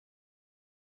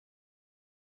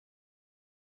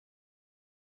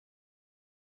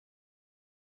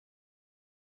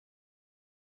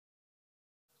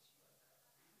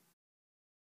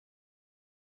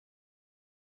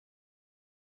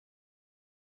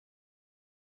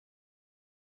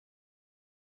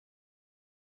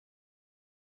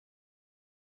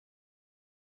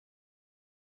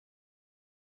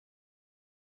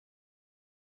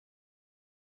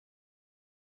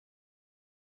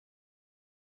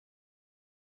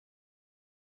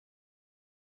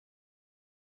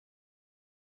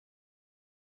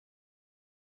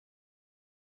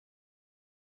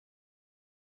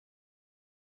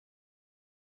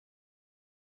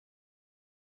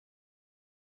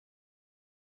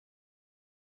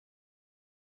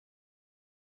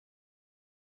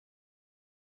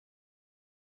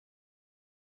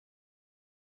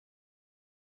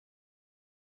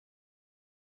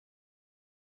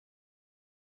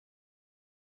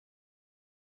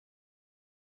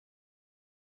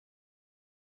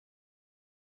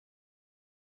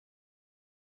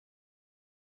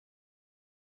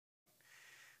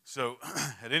So,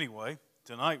 at anyway,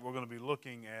 tonight we're going to be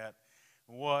looking at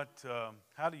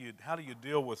how do you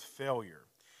deal with failure,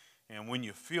 and when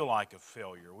you feel like a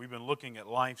failure. We've been looking at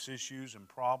life's issues and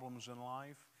problems in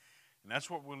life, and that's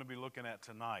what we're going to be looking at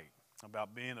tonight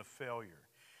about being a failure.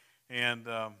 And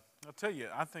I'll tell you,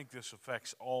 I think this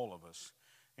affects all of us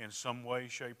in some way,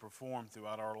 shape, or form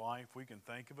throughout our life. We can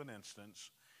think of an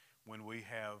instance when we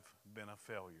have been a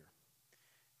failure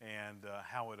and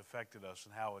how it affected us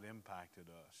and how it impacted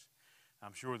us.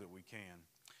 I'm sure that we can.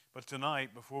 But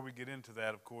tonight, before we get into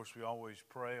that, of course, we always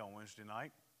pray on Wednesday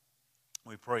night.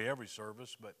 We pray every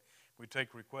service, but we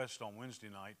take requests on Wednesday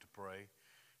night to pray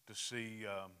to see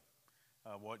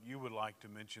what you would like to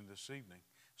mention this evening.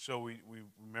 So we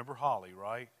remember Holly,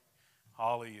 right?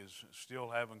 Holly is still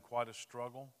having quite a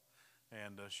struggle,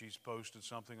 and she's posted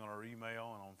something on her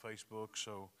email and on Facebook,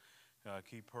 so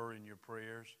keep her in your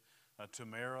prayers.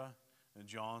 Tamara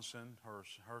Johnson, her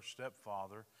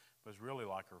stepfather, was really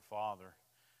like her father,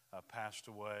 passed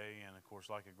away, and of course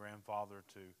like a grandfather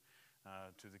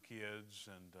to the kids,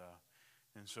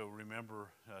 and so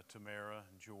remember Tamara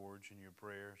and George in your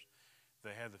prayers.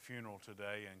 They had the funeral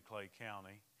today in Clay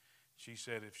County. She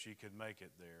said if she could make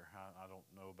it there. I don't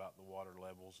know about the water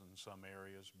levels in some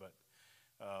areas, but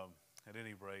at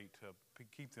any rate,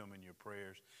 keep them in your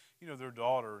prayers. You know, their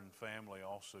daughter and family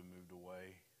also moved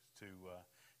away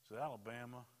to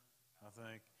Alabama, I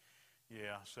think.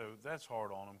 Yeah, so that's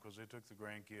hard on them because they took the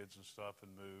grandkids and stuff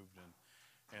and moved.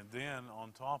 And then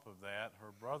on top of that,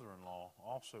 her brother-in-law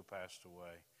also passed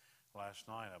away last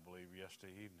night, I believe,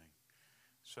 yesterday evening.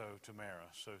 So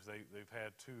Tamara, so they've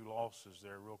had two losses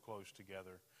there real close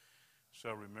together.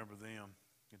 So remember them.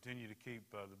 Continue to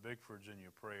keep the Bigfords in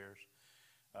your prayers.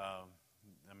 I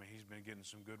mean, he's been getting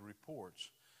some good reports,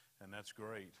 and that's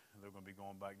great. They're going to be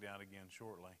going back down again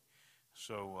shortly.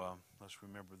 So let's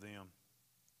remember them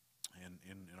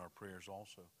in our prayers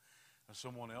also.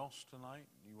 Someone else tonight?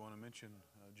 You want to mention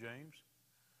James?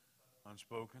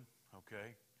 Unspoken?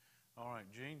 Okay. All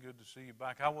right, Gene, good to see you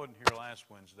back. I wasn't here last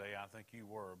Wednesday. I think you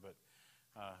were, but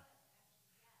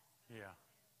yeah.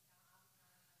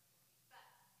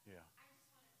 Yeah.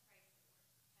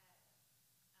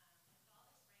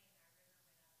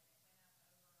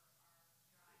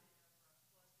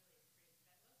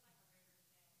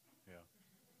 Yeah.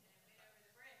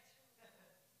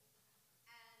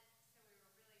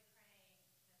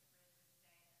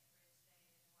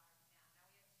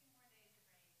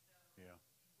 Yeah.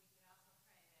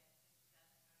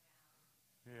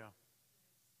 Yeah.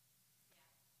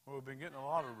 Well, we've been getting a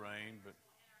lot of rain, but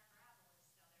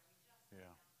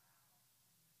yeah.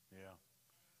 Yeah.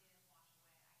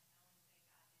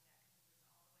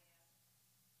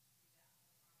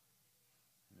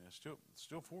 Yeah,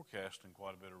 still forecasting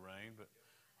quite a bit of rain, but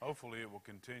hopefully it will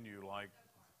continue like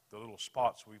the little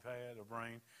spots we've had of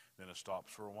rain. Then it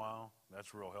stops for a while.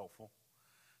 That's real helpful.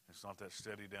 It's not that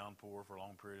steady downpour for a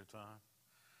long period of time.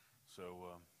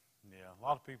 So, yeah, a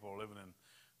lot of people are living in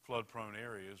flood-prone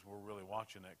areas. We're really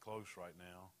watching that close right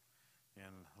now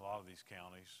in a lot of these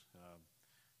counties.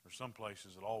 There's some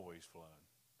places that always flood.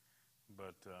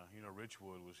 But, you know,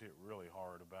 Richwood was hit really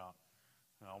hard about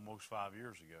almost 5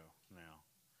 years ago now.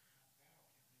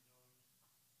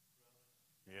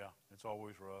 Yeah, it's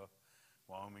always rough.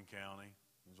 Wyoming County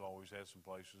has always had some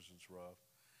places it's rough.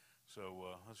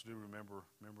 So let's remember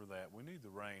that. We need the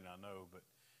rain, I know, but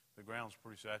the ground's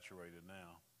pretty saturated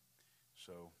now.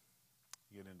 So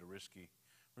get into risky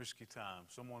time.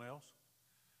 Someone else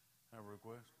have a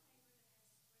request?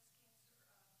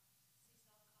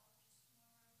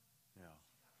 Yeah,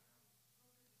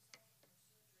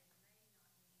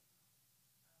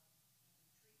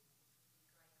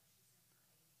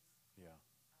 yeah,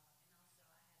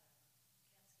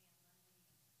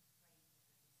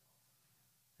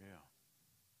 yeah.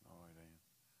 All right, Ann.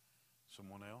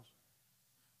 Someone else?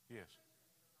 Yes.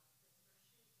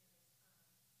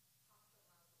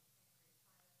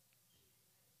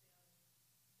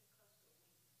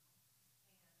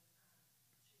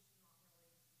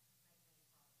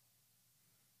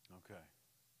 Okay.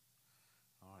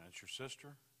 All right. That's your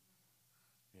sister?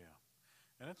 Yeah.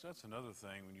 And that's another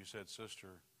thing when you said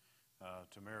sister.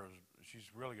 Tamara's,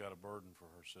 she's really got a burden for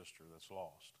her sister that's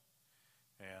lost.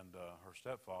 And her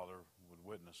stepfather would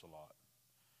witness a lot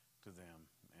to them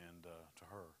and to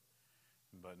her.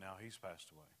 But now he's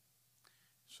passed away.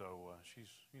 So she's,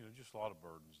 you know, just a lot of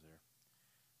burdens there.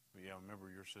 But yeah,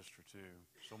 remember your sister too.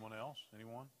 Someone else?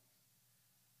 Anyone?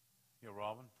 Yeah,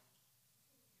 Robin?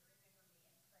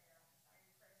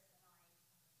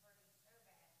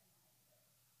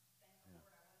 Yeah.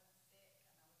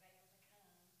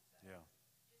 Yeah.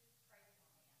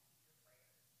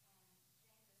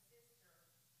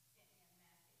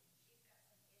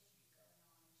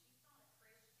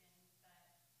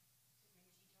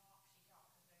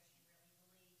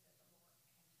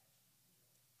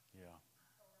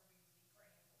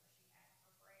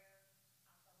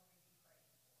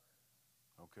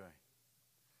 Okay.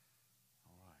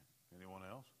 All right. Anyone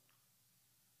else?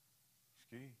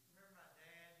 Ski? Remember my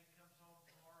dad, he comes home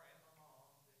tomorrow, and my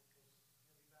mom, because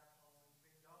he'll be back home. He's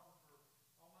been gone for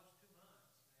almost 2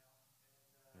 months now,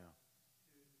 and Yeah.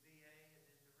 to the VA and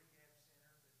then the rehab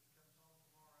center, but he comes home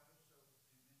tomorrow, so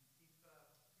keep us in your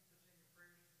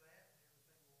prayers for that, and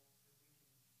everything will, that we can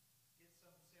get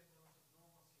some semblance of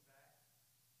normalcy back.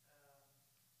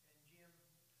 And Jim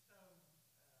Stone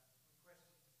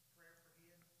requested prayer for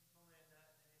him,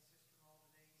 Melinda, and his sister-in-law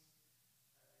Denise,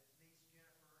 his niece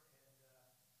Jennifer, and his brother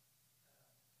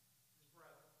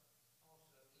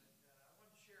also. And I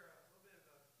wanted to share a little bit of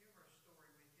a humorous story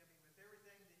with you. I mean, with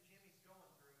everything that Jimmy's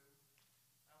going through,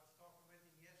 I was talking with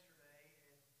him yesterday,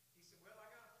 and he said, "Well, I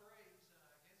got to praise.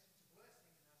 I guess it's a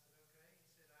blessing." And I said, "Okay." He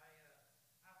said, I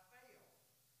failed."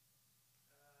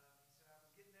 He said, "I was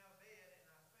getting out of bed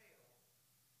and I failed."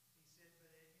 He said,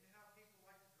 "But you know how people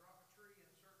like to drop a tree in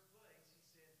a certain place?" He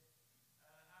said,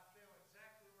 "I fell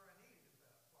exactly where I needed to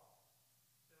fall.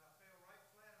 Said I fell right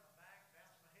flat on my back,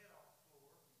 bounced my head off the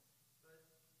floor, but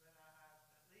I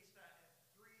at least I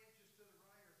 3 inches to the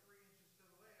right or 3 inches to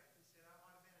the left." He said, "I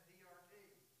might have been a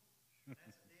DRT.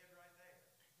 That's a dead right there."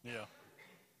 Yeah.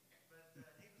 But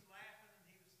he was laughing and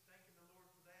he was thanking the Lord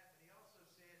for that. But he also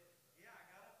said, "Yeah, I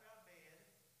got up out of bed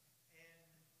and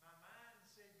my mind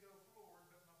said go forward,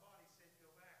 but my body said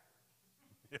go backward."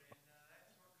 Yeah. And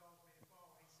that's what caused me to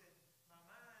fall. He said, "My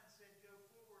mind said go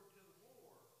forward to the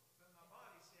war, but my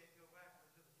body said go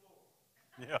backward to the floor."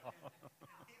 Yeah.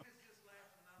 And he was just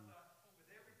laughing. And I thought,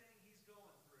 with everything he's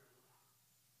going through,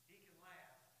 he can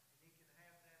laugh and he can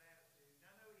have that attitude. And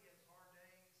I know he has hard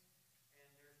days,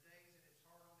 and there's days that it's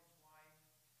hard on his wife,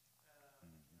 a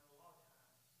lot of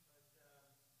times.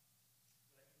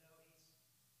 But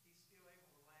he's still able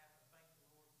to laugh and thank the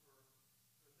Lord for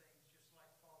things just like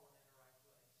falling in the right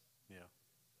place. Yeah.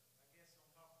 So I guess on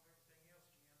top of everything else,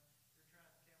 Jim, you're trying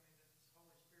to tell me that the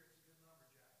Holy Spirit's a good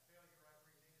lumberjack. Failure right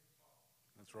where you needed to fall.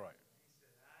 That's right. He said,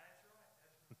 "That's right,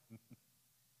 that's right."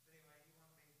 But anyway, he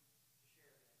wanted me to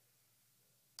share that.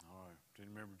 All right.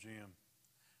 Didn't remember Jim.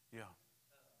 Yeah. My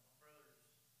brother's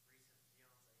recent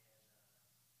fiance had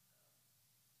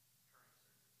hernia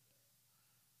surgery today.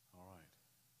 All right.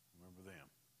 Remember them.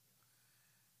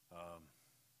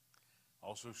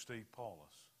 Also, Steve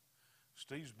Paulus.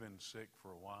 Steve's been sick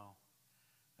for a while,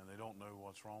 and they don't know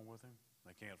what's wrong with him.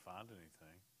 They can't find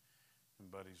anything,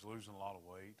 but he's losing a lot of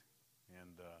weight,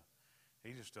 and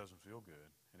he just doesn't feel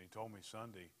good. And he told me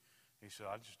Sunday, he said,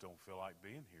 "I just don't feel like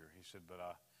being here." He said,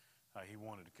 "But he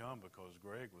wanted to come because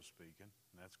Greg was speaking,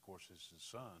 and that's, of course, is his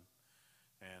son.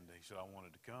 And he said, I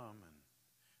wanted to come, and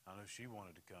I know she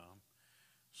wanted to come.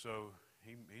 So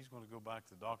he's going to go back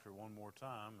to the doctor one more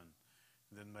time and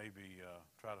then maybe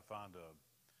try to find a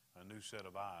new set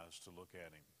of eyes to look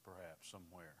at him, perhaps,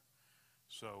 somewhere.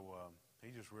 So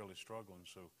he's just really struggling.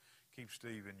 So keep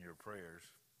Steve in your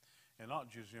prayers. And not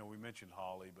just, we mentioned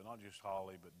Holly, but not just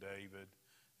Holly, but David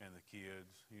and the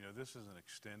kids. This is an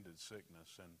extended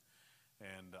sickness,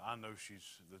 and I know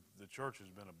the church has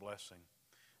been a blessing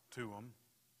to them.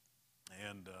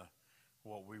 And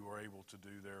what we were able to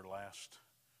do there last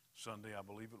Sunday, I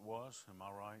believe it was. Am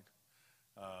I right?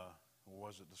 Or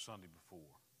was it the Sunday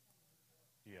before?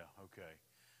 Yeah, okay.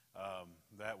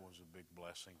 That was a big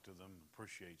blessing to them.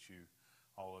 Appreciate you,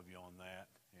 all of you, on that,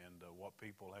 and what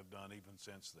people have done even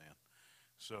since then.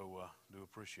 So do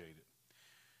appreciate it.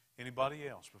 Anybody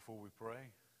else before we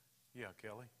pray? Yeah,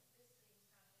 Kelly? This seems kind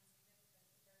of insignificant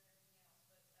compared to everything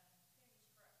else, but Penny's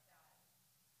truck died.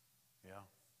 Yeah.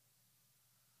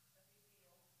 It's a big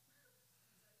deal. It's a business.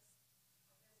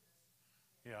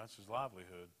 Yeah, it's his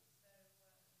livelihood. So,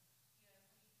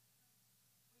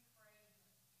 we prayed,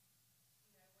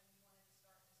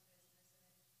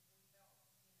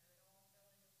 when he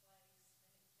wanted to start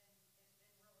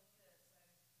this business, and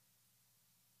we felt,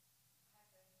 it all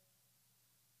fell into place, and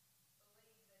it's been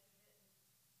really good. So I have to believe that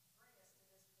he didn't bring us to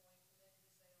this point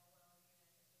to then just say,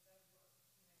 oh, well, if it's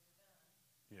over, we're done.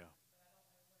 Yeah. But I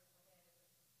don't know where we're headed. But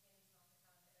Kenny's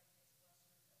not the kind that ever gets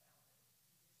flustered about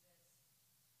it.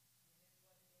 He just says, it is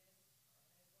what it is,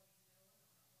 or it is what he's doing. I'm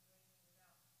not going to do anything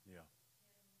without Yeah. him,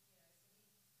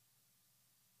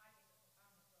 so I get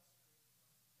I'm the flustered one,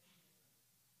 but he isn't.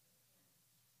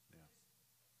 But Yeah. just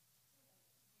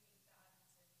giving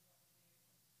guidance and what to do.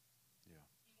 Yeah.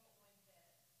 He won't go into bed,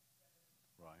 so.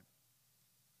 Right.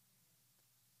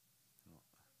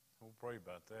 We'll pray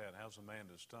about that. How's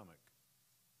Amanda's stomach?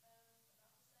 About the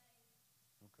same.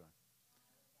 Okay.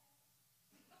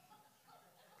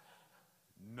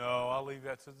 No, I'll leave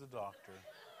that to the doctor.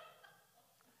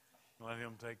 Let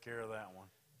him take care of that one.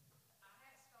 I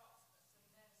have stopped some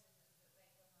medicine that they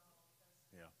put her on because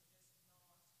Yeah.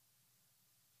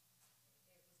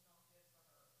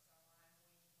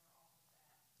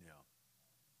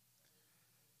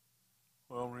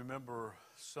 Well, remember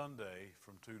Sunday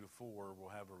from 2 to 4,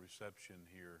 we'll have a reception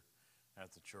here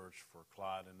at the church for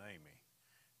Clyde and Amy,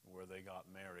 where they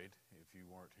got married. If you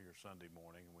weren't here Sunday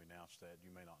morning and we announced that,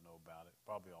 you may not know about it.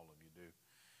 Probably all of you do.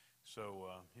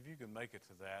 So if you can make it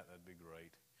to that, that'd be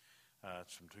great.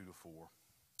 It's from 2 to 4.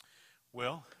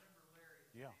 Well,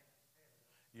 yeah.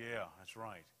 Yeah, that's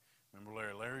right. Remember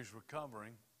Larry. Larry's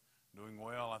recovering, doing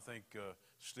well. I think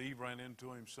Steve ran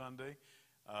into him Sunday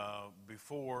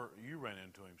before you ran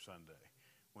into him Sunday.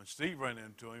 When Steve ran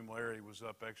into him, Larry was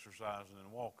up exercising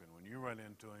and walking. When you ran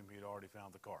into him, he'd already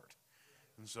found the cart.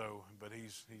 And so, but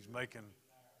he's making,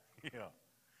 yeah.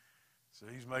 So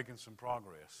he's making some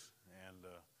progress. And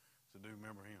so do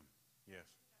remember him. Yes.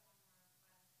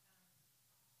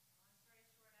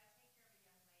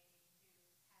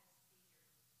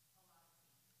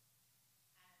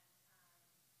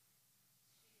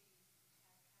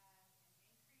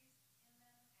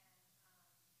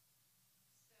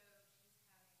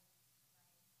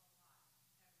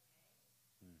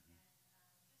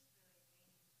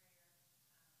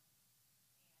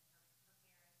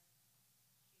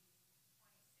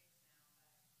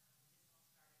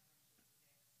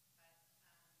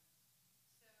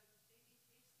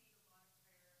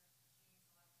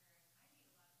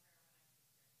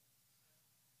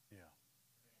 Yeah.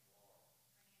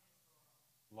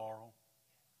 Laurel?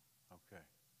 Okay.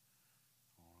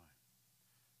 All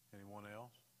right. Anyone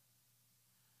else?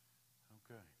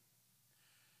 Okay.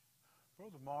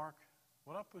 Brother Mark,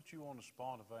 would I put you on the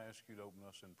spot if I ask you to open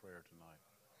us in prayer tonight?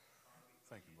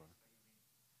 Thank you, brother.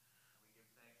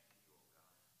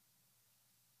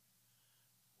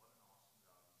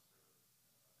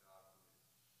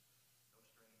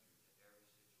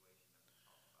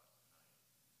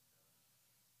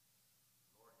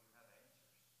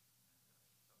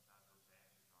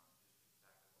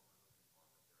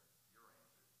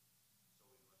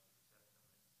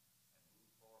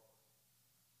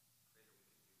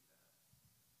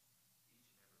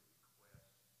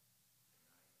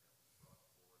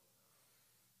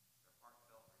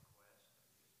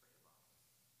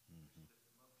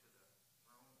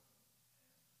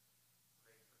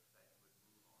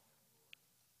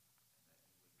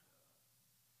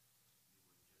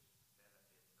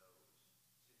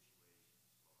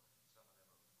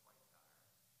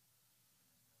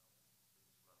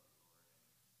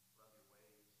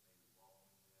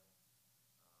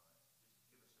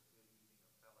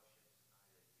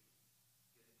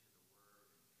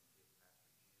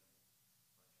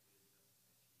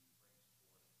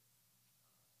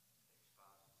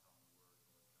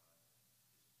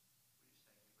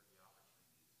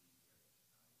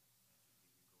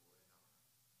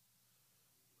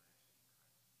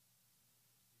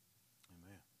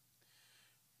 Amen.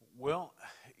 Well,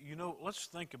 let's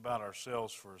think about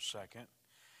ourselves for a second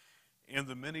in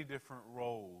the many different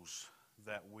roles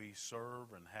that we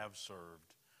serve and have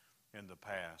served in the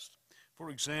past. For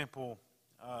example,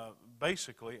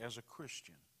 basically as a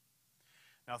Christian.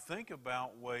 Now think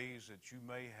about ways that you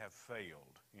may have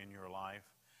failed in your life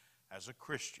as a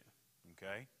Christian,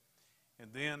 okay?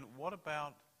 And then what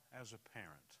about as a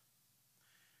parent?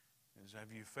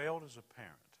 Have you failed as a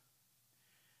parent?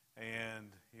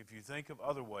 And if you think of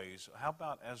other ways, how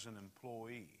about as an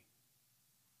employee?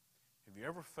 Have you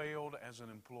ever failed as an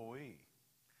employee?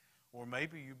 Or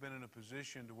maybe you've been in a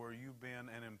position to where you've been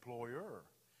an employer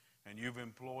and you've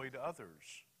employed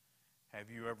others. Have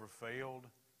you ever failed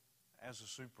as a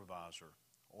supervisor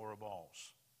or a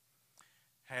boss?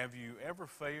 Have you ever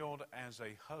failed as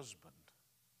a husband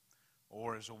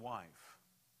or as a wife?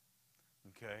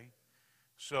 Okay?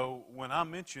 So when I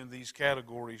mention these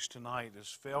categories tonight as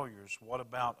failures, what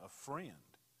about a friend?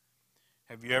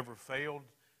 Have you ever failed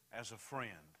as a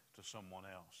friend to someone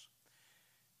else?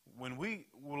 When we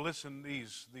will listen to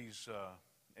these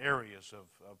areas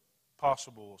of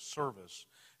possible service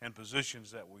and positions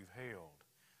that we've held,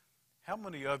 how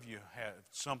many of you have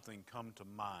something come to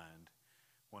mind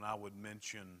when I would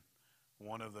mention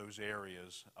one of those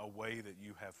areas, a way that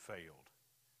you have failed?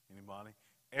 Anybody?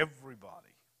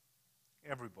 Everybody.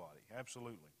 Everybody,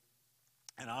 absolutely.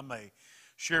 And I may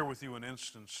share with you an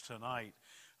instance tonight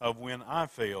of when I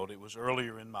failed. It was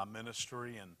earlier in my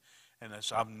ministry, and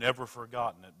I've never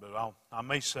forgotten it. But I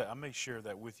may share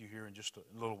that with you here in just a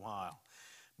little while.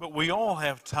 But we all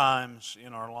have times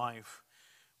in our life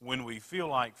when we feel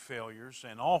like failures,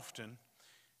 and often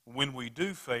when we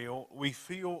do fail, we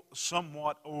feel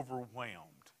somewhat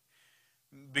overwhelmed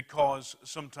because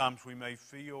sometimes we may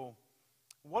feel.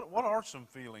 What are some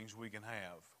feelings we can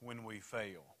have when we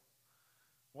fail?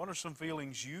 What are some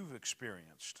feelings you've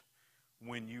experienced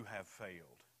when you have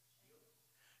failed?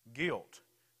 Guilt.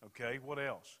 Okay, what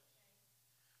else?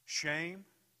 Shame.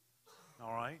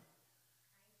 All right.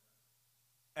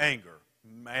 Anger.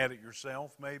 Mad at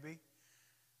yourself, maybe.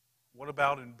 What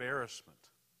about embarrassment?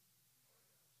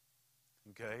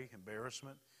 Okay,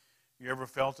 embarrassment. You ever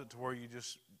felt it to where you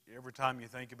just, every time you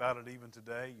think about it, even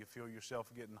today, you feel yourself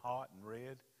getting hot and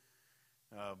red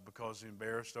because you're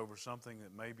embarrassed over something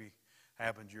that maybe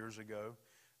happened years ago?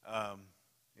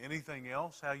 Anything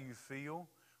else? How you feel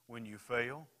when you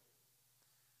fail?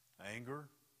 Anger,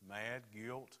 mad,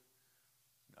 guilt,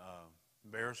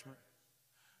 embarrassment,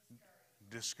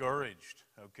 discouraged.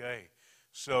 Okay,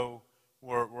 so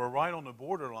we're right on the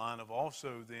borderline of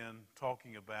also then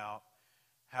talking about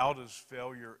how does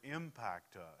failure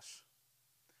impact us?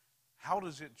 How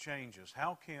does it change us?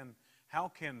 How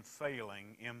can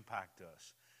failing impact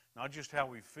us? Not just how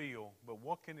we feel, but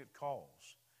what can it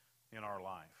cause in our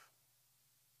life?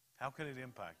 How can it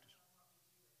impact us?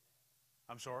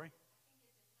 I'm sorry?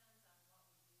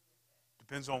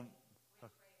 Depends on.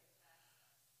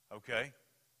 Okay.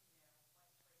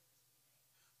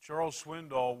 Charles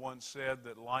Swindoll once said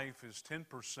that life is 10%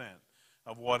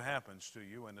 of what happens to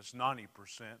you, and it's 90%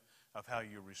 of how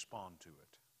you respond to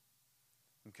it.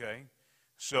 Okay?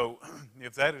 So,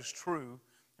 if that is true,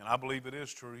 and I believe it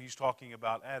is true, he's talking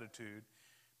about attitude.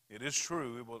 It is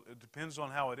true. It depends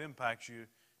on how it impacts you.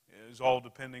 It's all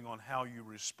depending on how you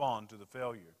respond to the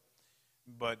failure.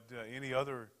 But any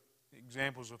other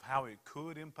examples of how it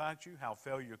could impact you, how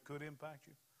failure could impact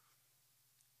you?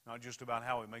 Not just about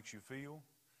how it makes you feel,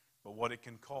 but what it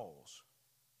can cause.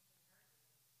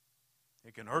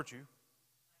 It can hurt you.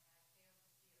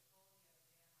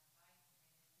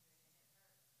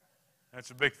 That's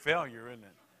a big failure, isn't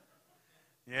it?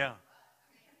 Yeah.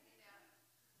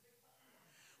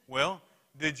 Well,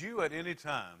 did you at any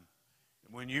time,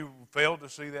 when you failed to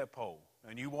see that pole,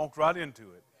 and you walked right into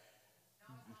it,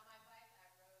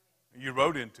 you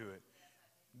rode into it,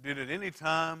 did at any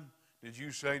time, did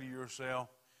you say to yourself,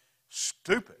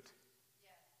 stupid?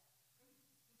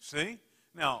 See?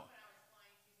 Now,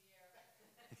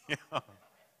 yeah.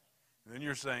 Then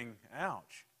you're saying,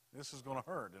 ouch, this is going to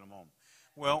hurt in a moment.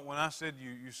 Well, when I said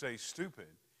you say stupid,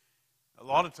 a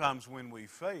lot of times when we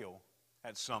fail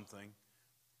at something,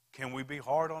 can we be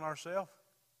hard on ourselves?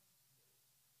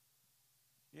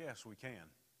 Yes, we can.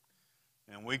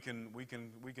 And we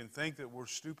can think that we're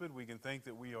stupid. We can think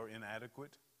that we are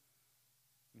inadequate.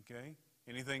 Okay?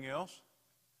 Anything else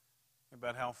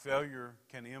about how failure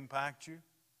can impact you?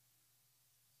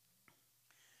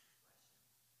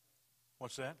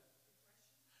 What's that?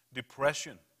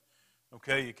 Depression.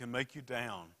 Okay, it can make you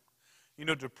down. You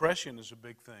know, depression is a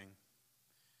big thing.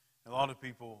 A lot of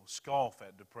people scoff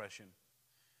at depression.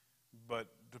 But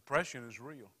depression is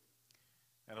real.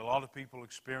 And a lot of people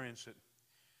experience it.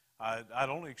 I'd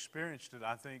only experienced it,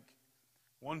 I think,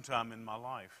 one time in my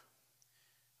life.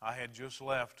 I had just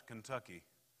left Kentucky.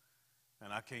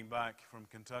 And I came back from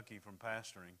Kentucky from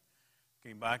pastoring.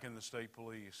 Came back in the state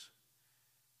police.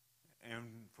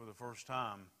 And for the first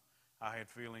time, I had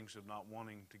feelings of not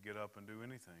wanting to get up and do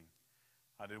anything.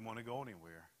 I didn't want to go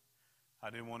anywhere. I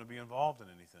didn't want to be involved in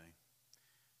anything.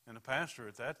 And the pastor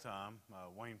at that time,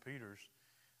 Wayne Peters,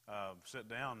 sat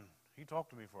down. He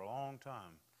talked to me for a long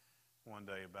time one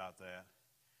day about that.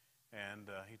 And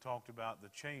he talked about the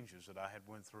changes that I had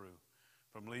went through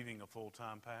from leaving a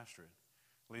full-time pastorate,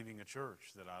 leaving a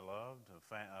church that I loved,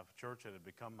 a church that had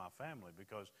become my family,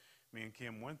 because me and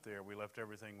Kim went there. We left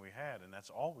everything we had, and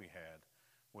that's all we had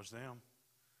was them.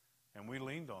 And we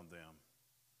leaned on them.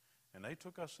 And they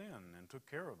took us in and took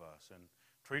care of us and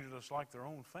treated us like their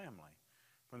own family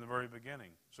from the very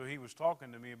beginning. So he was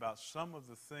talking to me about some of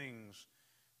the things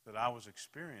that I was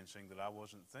experiencing that I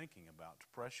wasn't thinking about.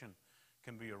 Depression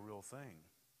can be a real thing.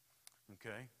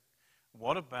 Okay?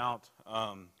 What about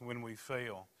when we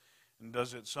fail? And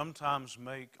does it sometimes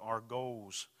make our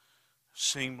goals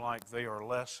seem like they are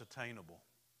less attainable?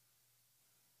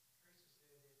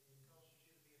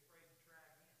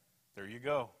 There you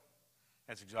go.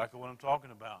 That's exactly what I'm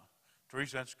talking about.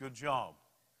 Teresa, that's a good job.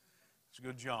 It's a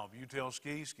good job. You tell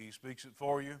Ski, Ski speaks it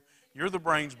for you. You're the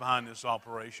brains behind this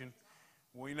operation.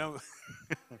 We know.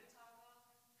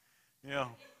 Yeah.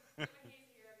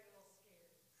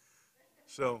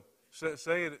 So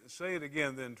say it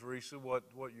again then, Teresa, what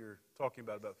you're talking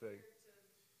about failure.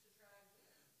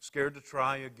 Scared to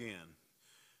try again.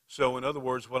 So in other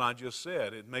words, what I just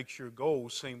said, it makes your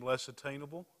goals seem less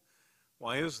attainable.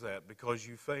 Why is that? Because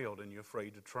you failed and you're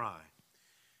afraid to try.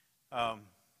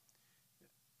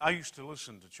 I used to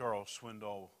listen to Charles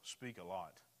Swindoll speak a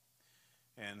lot.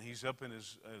 And he's up in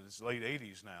his late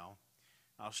 80s now.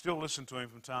 I still listen to him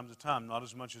from time to time, not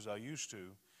as much as I used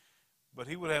to. but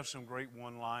he would have some great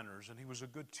one-liners, and he was a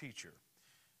good teacher.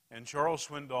 And Charles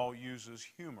Swindoll uses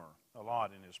humor a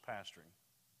lot in his pastoring.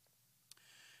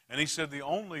 And he said the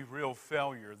only real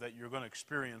failure that you're going to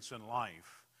experience in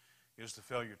life is the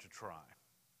failure to try.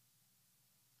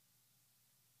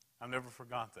 I've never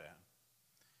forgot that.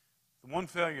 The one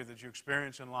failure that you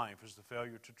experience in life is the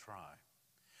failure to try.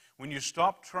 When you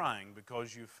stop trying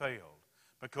because you failed,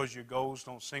 because your goals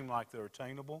don't seem like they're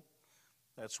attainable,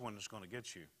 that's when it's going to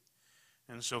get you.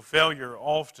 And so failure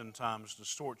oftentimes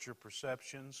distorts your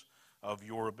perceptions of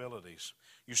your abilities.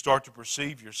 You start to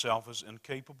perceive yourself as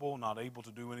incapable, not able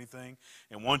to do anything.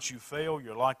 And once you fail,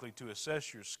 you're likely to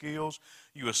assess your skills,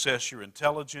 you assess your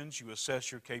intelligence, you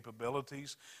assess your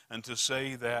capabilities, and to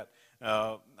say that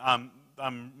I'm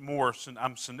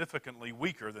significantly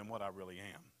weaker than what I really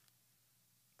am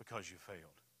because you failed.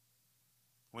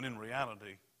 When in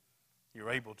reality,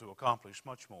 you're able to accomplish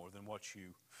much more than what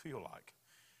you feel like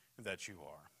that you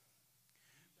are.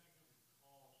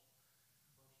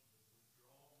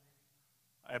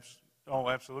 Oh,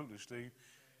 absolutely, Steve.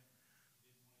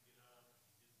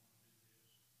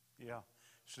 Yeah.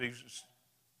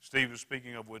 Steve is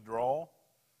speaking of withdrawal.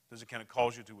 Can it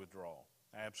cause you to withdraw?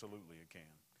 Absolutely it can.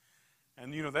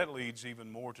 And, you know, that leads even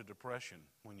more to depression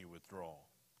when you withdraw.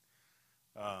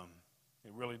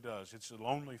 It really does. It's a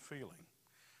lonely feeling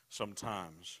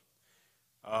sometimes.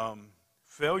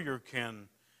 Failure can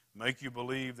make you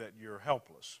believe that you're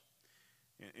helpless.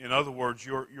 In other words,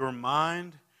 your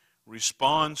mind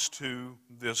responds to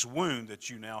this wound that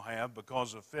you now have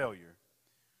because of failure.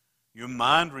 Your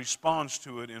mind responds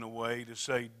to it in a way to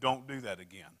say, don't do that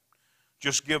again.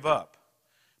 Just give up.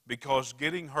 Because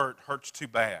getting hurt hurts too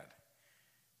bad.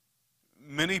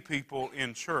 Many people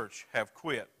in church have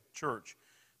quit church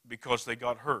because they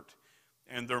got hurt.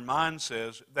 And their mind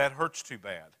says, that hurts too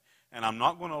bad. And I'm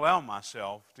not going to allow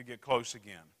myself to get close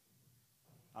again.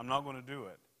 I'm not going to do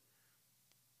it.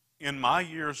 In my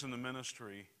years in the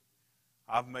ministry,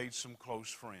 I've made some close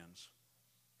friends.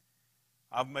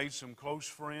 I've made some close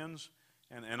friends,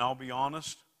 and I'll be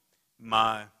honest,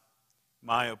 my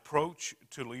approach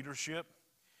to leadership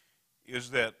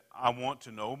is that I want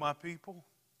to know my people.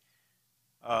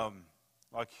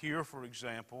 Like here, for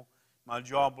example, my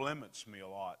job limits me a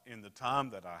lot in the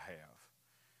time that I have.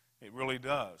 It really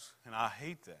does, and I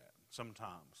hate that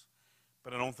sometimes.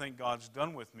 But I don't think God's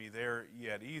done with me there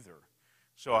yet either.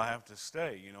 So I have to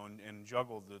stay, you know, and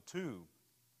juggle the two.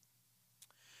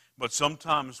 But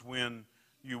sometimes when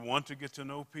you want to get to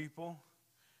know people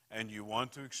and you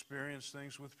want to experience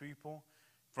things with people,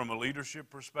 from a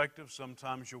leadership perspective,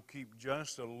 sometimes you'll keep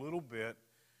just a little bit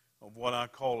of what I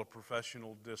call a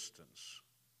professional distance.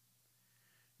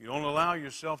 You don't allow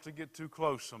yourself to get too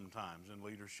close sometimes in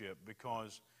leadership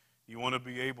because you want to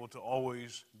be able to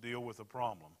always deal with a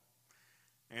problem.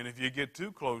 And if you get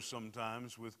too close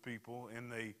sometimes with people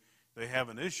and they have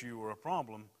an issue or a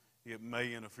problem, it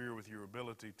may interfere with your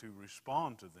ability to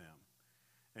respond to them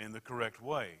in the correct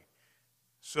way.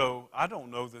 So I don't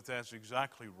know that that's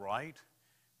exactly right,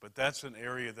 but that's an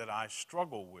area that I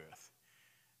struggle with.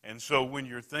 And so when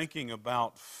you're thinking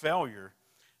about failure,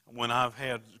 when I've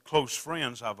had close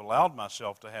friends, I've allowed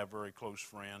myself to have very close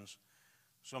friends,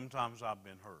 sometimes I've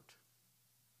been hurt.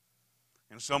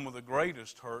 And some of the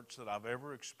greatest hurts that I've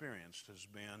ever experienced has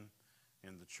been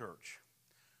in the church.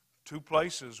 Two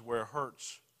places where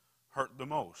hurts hurt the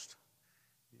most.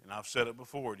 And I've said it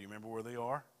before. Do you remember where they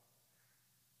are?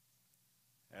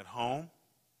 At home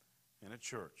and at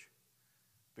church.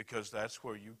 Because that's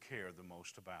where you care the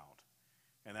most about.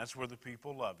 And that's where the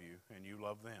people love you and you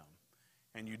love them.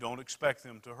 And you don't expect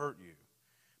them to hurt you.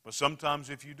 But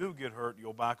sometimes if you do get hurt,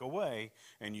 you'll back away,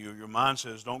 and your mind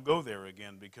says, don't go there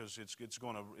again because it's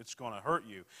going to hurt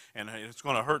you, and it's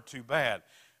going to hurt too bad.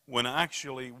 When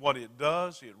actually what it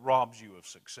does, it robs you of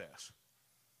success.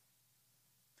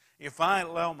 If I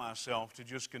allow myself to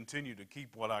just continue to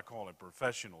keep what I call a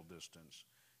professional distance,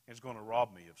 it's going to rob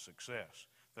me of success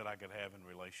that I could have in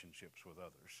relationships with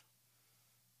others.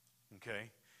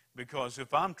 Okay? Because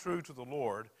if I'm true to the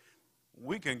Lord,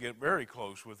 we can get very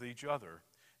close with each other.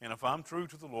 And if I'm true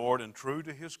to the Lord and true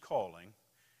to His calling,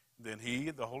 then He,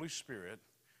 the Holy Spirit,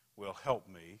 will help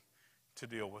me to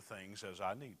deal with things as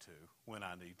I need to, when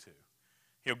I need to.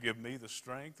 He'll give me the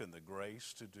strength and the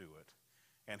grace to do it.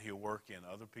 And He'll work in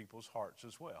other people's hearts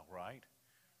as well, right?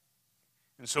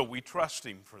 And so we trust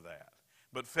Him for that.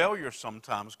 But failure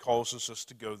sometimes causes us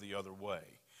to go the other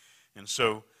way. And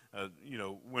so,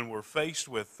 when we're faced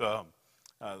with Charles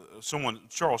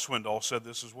Swindoll said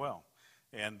this as well.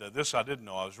 And this I didn't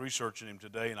know. I was researching him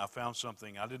today, and I found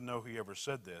something. I didn't know he ever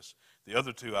said this. The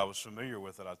other two I was familiar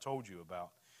with that I told you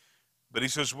about. But he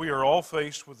says, we are all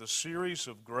faced with a series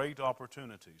of great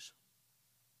opportunities.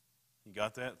 You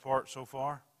got that part so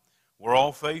far? We're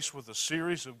all faced with a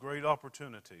series of great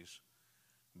opportunities,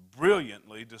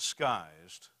 brilliantly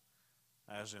disguised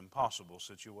as impossible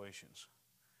situations.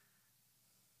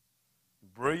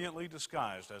 Brilliantly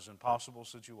disguised as impossible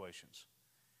situations.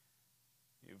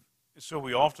 So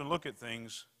we often look at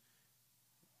things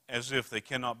as if they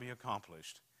cannot be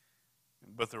accomplished.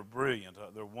 But they're brilliant,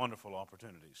 they're wonderful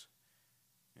opportunities.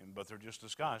 But they're just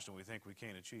disguised and we think we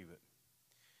can't achieve it.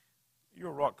 You're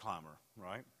a rock climber,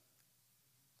 right?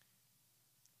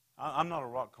 I'm not a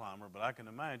rock climber, but I can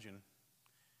imagine,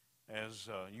 as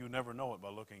you never know it by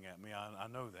looking at me, I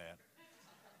know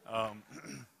that.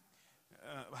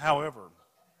 However,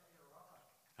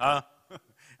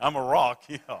 I'm a rock,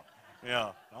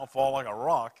 yeah. I'll fall like a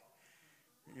rock.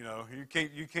 You know,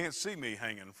 you can't see me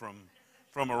hanging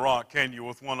from a rock, can you,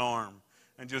 with one arm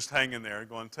and just hanging there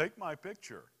going, take my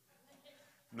picture.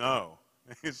 No,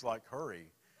 it's like, hurry,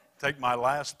 take my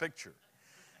last picture.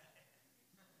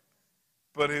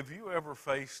 But have you ever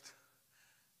faced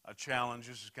a challenge?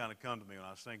 This has kind of come to me when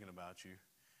I was thinking about you,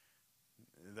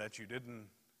 that you didn't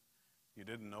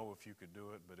know if you could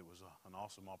do it, but it was an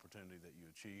awesome opportunity that you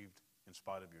achieved in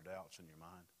spite of your doubts in your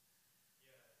mind.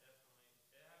 Yeah, definitely.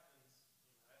 It happens,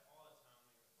 all the time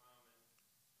when you're climbing.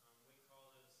 We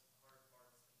call those hard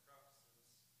parts the cruxes.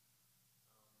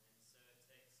 And so it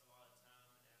takes a lot of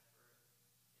time and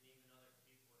effort and even other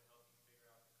people to help you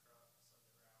figure out the crux of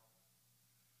the route.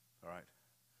 All right.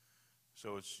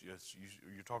 So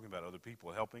you're talking about other people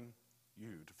helping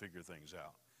you to figure things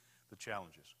out, the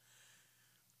challenges.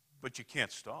 But you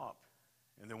can't stop.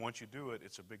 And then once you do it,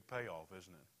 it's a big payoff,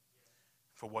 isn't it?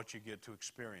 For what you get to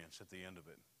experience at the end of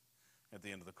it, at the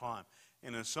end of the climb.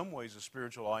 And in some ways, the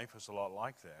spiritual life is a lot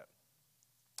like that.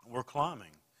 We're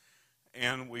climbing,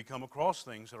 and we come across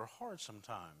things that are hard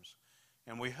sometimes,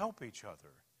 and we help each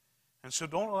other. And so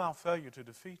don't allow failure to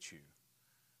defeat you.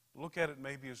 Look at it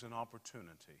maybe as an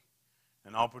opportunity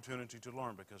to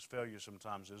learn, because failure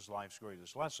sometimes is life's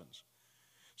greatest lessons.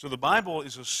 So the Bible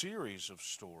is a series of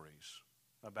stories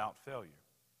about failure.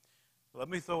 Let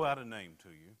me throw out a name to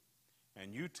you,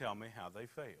 and you tell me how they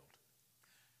failed.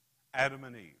 Adam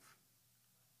and Eve.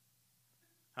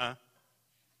 Huh?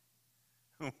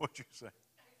 What'd you say?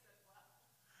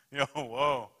 Yeah,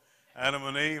 whoa. Adam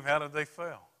and Eve, how did they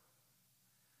fail?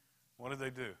 What did they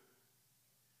do?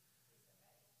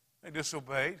 They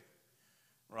disobeyed,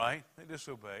 right? They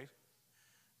disobeyed.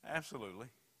 Absolutely.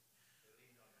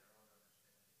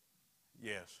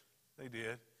 Yes, they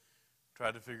did.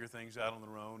 Tried to figure things out on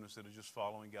their own instead of just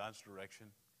following God's direction.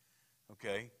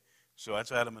 Okay, so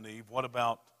that's Adam and Eve. What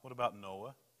about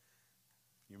Noah?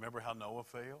 You remember how Noah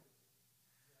failed?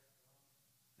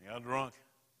 He got drunk.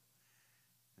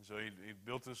 And so he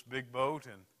built this big boat,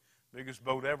 and biggest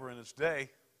boat ever in its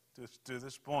day to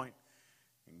this point.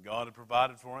 And God had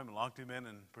provided for him and locked him in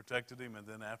and protected him. And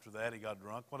then after that, he got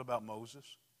drunk. What about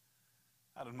Moses?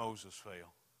 How did Moses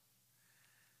fail?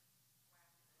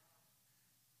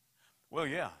 Well,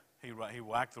 yeah, he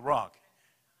whacked the rock.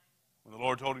 When the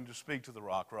Lord told him to speak to the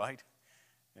rock, right?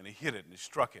 And he hit it and he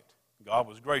struck it. God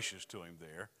was gracious to him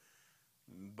there,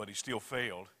 but he still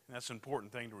failed. And that's an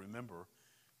important thing to remember.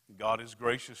 God is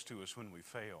gracious to us when we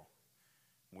fail.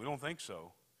 We don't think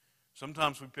so.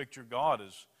 Sometimes we picture God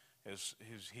as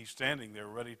he's standing there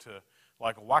ready to,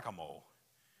 like a whack-a-mole.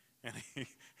 And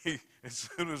he as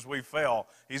soon as we fail,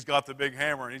 he's got the big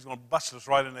hammer and he's going to bust us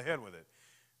right in the head with it.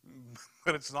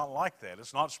 But it's not like that.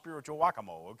 It's not spiritual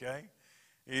whack-a-mole, okay?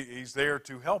 He's there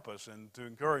to help us and to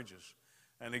encourage us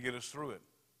and to get us through it.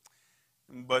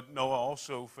 But Noah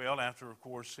also failed after, of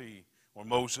course,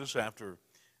 Moses, after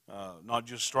not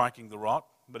just striking the rock,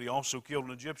 but he also killed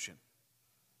an Egyptian.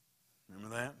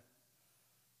 Remember that?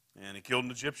 And he killed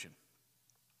an Egyptian.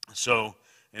 So,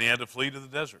 and he had to flee to the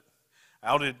desert.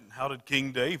 How did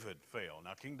King David fail?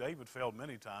 Now, King David failed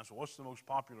many times, but what's the most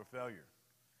popular failure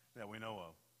that we know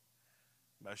of?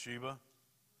 Bathsheba.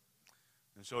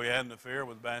 And so he had an affair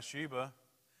with Bathsheba,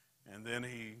 and then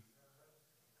he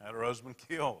had her husband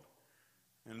killed.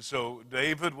 And so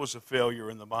David was a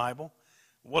failure in the Bible.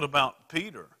 What about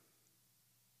Peter?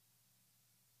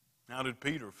 How did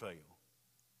Peter fail?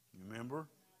 You remember?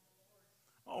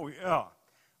 Oh, yeah.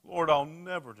 Lord, I'll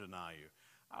never deny you.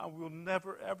 I will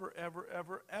never, ever, ever,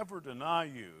 ever, ever deny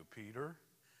you, Peter.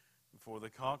 Before the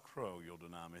cock crow, you'll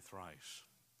deny me thrice.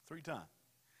 3 times.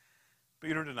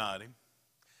 Peter denied him.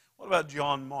 What about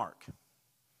John Mark?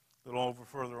 A little over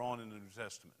further on in the New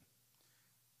Testament.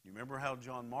 You remember how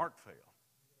John Mark failed?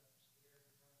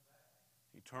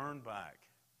 He turned back.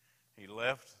 He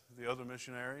left the other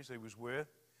missionaries he was with,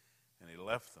 and he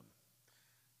left them.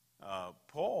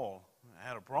 Paul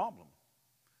had a problem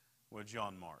with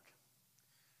John Mark.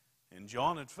 And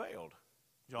John had failed.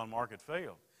 John Mark had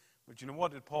failed. But you know,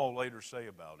 what did Paul later say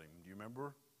about him? Do you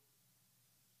remember?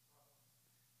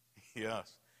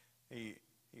 Yes. He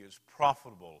is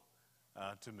profitable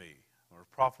to me, or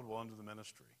profitable unto the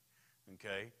ministry.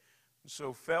 Okay?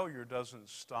 So failure doesn't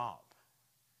stop.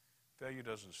 Failure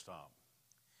doesn't stop.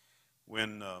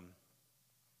 When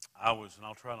I was, and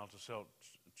I'll try not to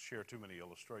share too many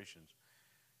illustrations,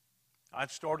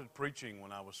 I'd started preaching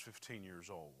when I was 15 years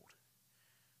old.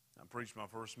 I preached my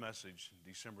first message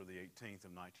December the 18th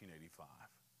of 1985.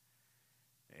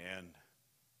 And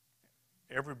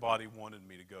everybody wanted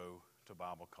me to go to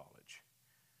Bible college.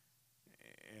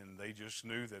 And they just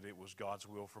knew that it was God's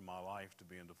will for my life to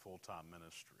be into full-time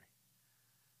ministry.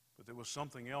 But there was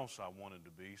something else I wanted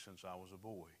to be since I was a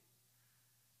boy.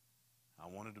 I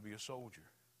wanted to be a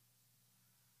soldier.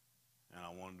 And I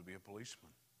wanted to be a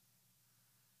policeman.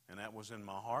 And that was in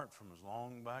my heart from as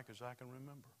long back as I can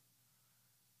remember.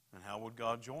 And how would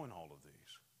God join all of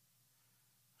these?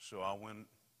 So I went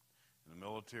in the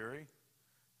military,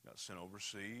 got sent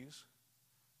overseas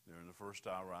during the first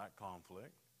Iraq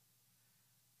conflict.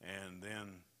 And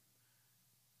then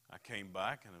I came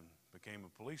back and became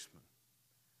a policeman.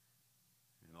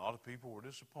 And a lot of people were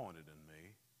disappointed in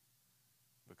me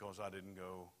because I didn't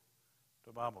go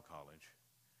to Bible college.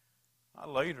 I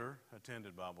later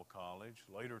attended Bible college,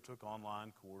 later took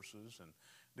online courses, and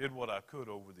did what I could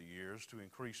over the years to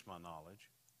increase my knowledge.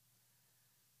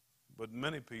 But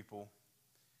many people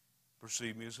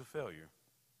perceived me as a failure.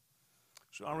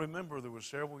 So I remember there were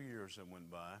several years that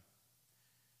went by,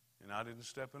 and I didn't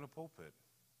step in a pulpit.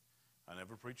 I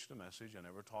never preached a message, I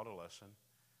never taught a lesson,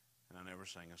 and I never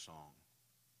sang a song.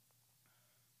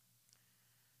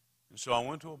 And so I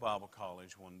went to a Bible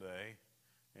college one day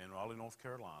in Raleigh, North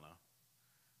Carolina.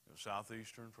 It was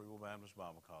Southeastern Free Will Baptist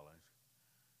Bible College.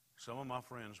 Some of my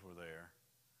friends were there,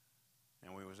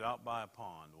 and we was out by a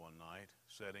pond one night,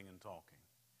 sitting and talking.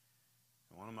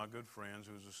 And one of my good friends,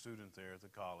 who was a student there at the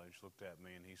college, looked at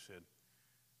me and he said,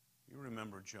 "You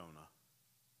remember Jonah?"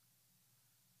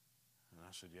 And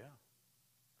I said, "Yeah."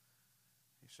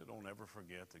 He said, "Don't ever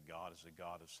forget that God is a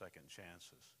God of second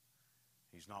chances.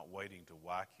 He's not waiting to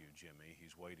whack you, Jimmy.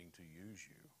 He's waiting to use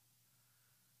you.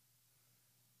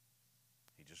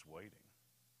 He's just waiting."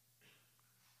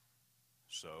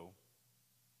 So,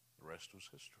 the rest was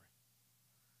history.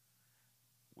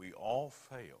 We all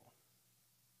fail.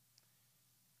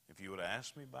 If you would have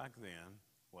asked me back then,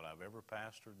 would I've ever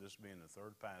pastored, this being the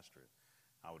third pastorate,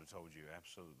 I would have told you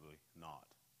absolutely not.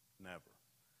 Never.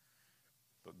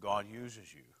 But God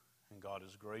uses you, and God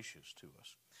is gracious to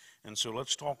us. And so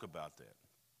let's talk about that.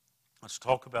 Let's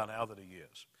talk about how that He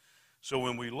is. So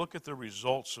when we look at the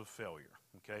results of failure,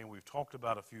 okay, and we've talked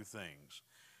about a few things,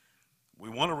 we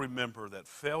want to remember that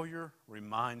failure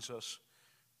reminds us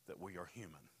that we are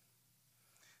human.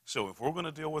 So if we're going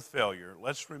to deal with failure,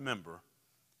 let's remember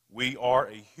we are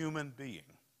a human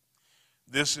being.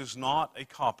 This is not a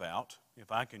cop-out,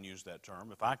 if I can use that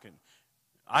term. If I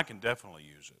can definitely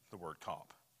use it, the word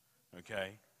cop,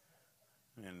 okay?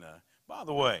 And by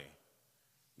the way,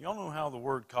 y'all know how the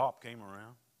word cop came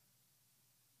around?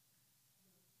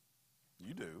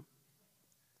 You do.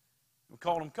 We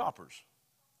called them coppers.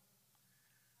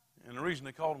 And the reason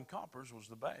they called them coppers was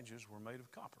the badges were made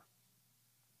of copper.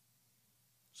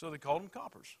 So they called them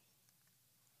coppers.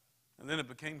 And then it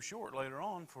became short later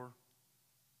on for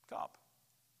cop.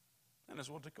 And that's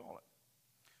what they call it.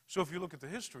 So if you look at the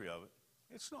history of it,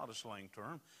 it's not a slang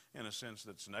term in a sense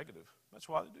that's negative. That's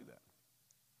why they do that.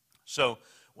 So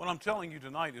what I'm telling you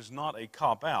tonight is not a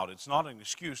cop-out. It's not an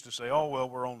excuse to say, oh, well,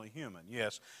 we're only human.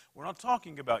 Yes, we're not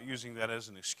talking about using that as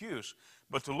an excuse,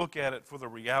 but to look at it for the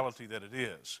reality that it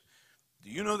is. Do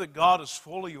you know that God is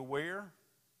fully aware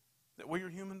that we are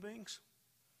human beings?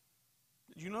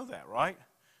 Did you know that, right?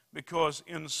 Because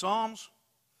in Psalms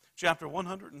chapter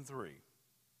 103,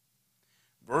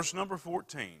 verse number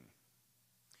 14,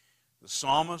 the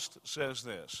psalmist says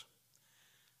this,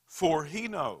 "For He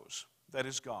knows," that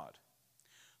is God,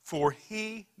 "for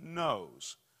He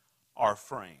knows our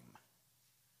frame."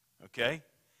 Okay?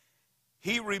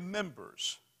 He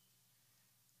remembers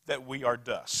that we are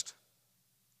dust.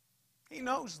 He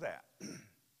knows that.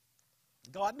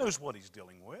 God knows what He's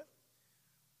dealing with.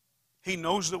 He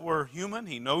knows that we're human.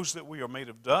 He knows that we are made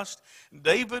of dust.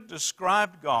 David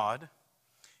described God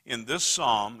in this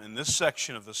psalm, in this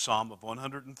section of the Psalm of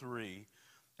 103,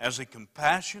 as a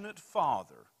compassionate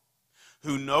Father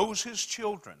who knows His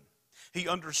children. He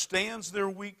understands their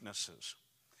weaknesses.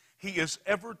 He is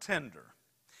ever tender.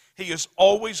 He is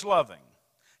always loving.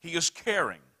 He is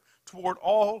caring toward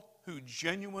all who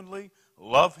genuinely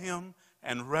love Him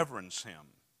and reverence Him.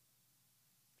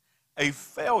 A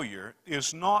failure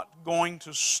is not going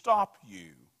to stop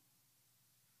you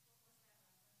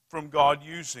from God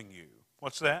using you.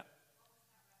 What's that?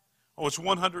 Oh, it's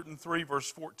 103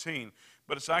 verse 14,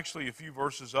 but it's actually a few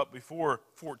verses up before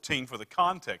 14 for the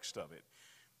context of it.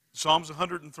 Psalms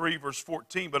 103 verse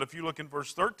 14, but if you look in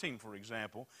verse 13, for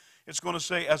example, it's going to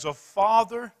say, as a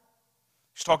father,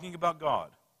 he's talking about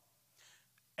God,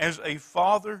 as a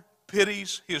father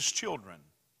pities his children,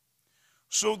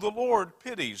 so the Lord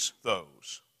pities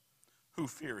those who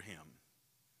fear Him.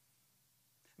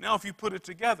 Now, if you put it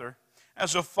together,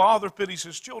 as a father pities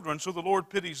his children, so the Lord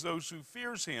pities those who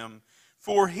fears Him,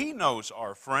 for He knows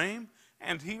our frame,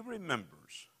 and He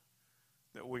remembers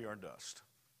that we are dust.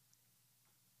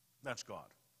 That's God.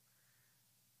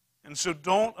 And so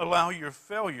don't allow your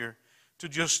failure to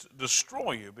just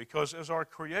destroy you, because as our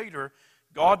Creator,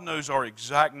 God knows our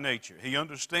exact nature. He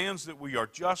understands that we are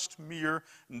just mere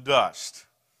dust.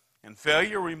 And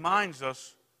failure reminds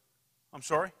us, I'm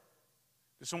sorry?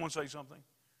 Did someone say something?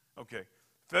 Okay.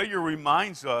 Failure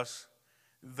reminds us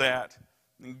that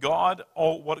what God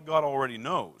already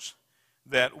knows,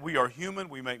 that we are human,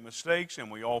 we make mistakes, and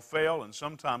we all fail, and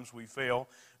sometimes we fail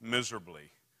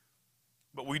miserably.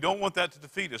 But we don't want that to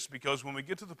defeat us, because when we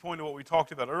get to the point of what we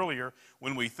talked about earlier,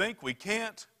 when we think we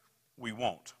can't, we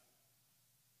won't.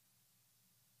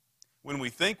 When we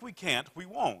think we can't, we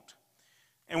won't.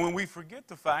 And when we forget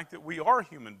the fact that we are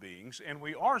human beings and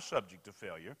we are subject to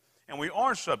failure and we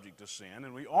are subject to sin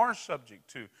and we are subject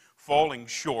to falling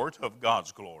short of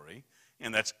God's glory,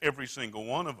 and that's every single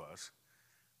one of us,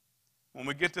 when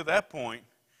we get to that point,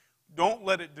 don't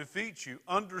let it defeat you.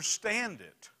 Understand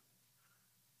it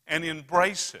and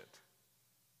embrace it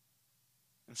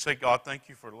and say, God, thank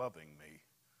you for loving me,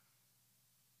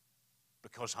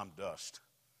 because I'm dust.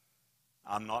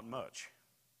 I'm not much.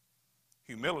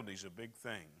 Humility is a big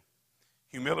thing.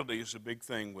 Humility is a big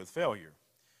thing with failure,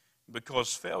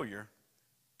 because failure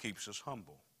keeps us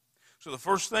humble. So the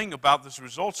first thing about the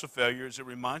results of failure is it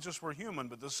reminds us we're human,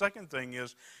 but the second thing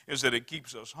is that it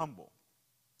keeps us humble.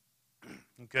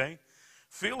 Okay?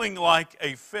 Feeling like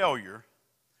a failure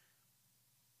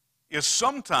is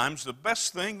sometimes the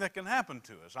best thing that can happen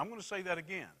to us. I'm going to say that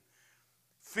again.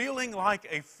 Feeling like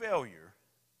a failure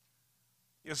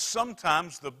is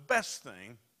sometimes the best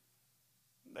thing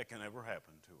that can ever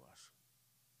happen to us.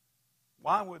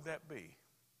 Why would that be?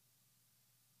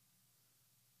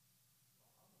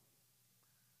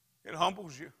 It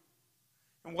humbles you.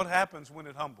 And what happens when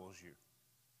it humbles you?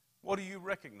 What do you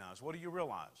recognize? What do you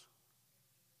realize?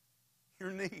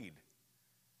 Your need.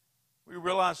 We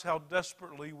realize how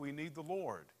desperately we need the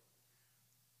Lord.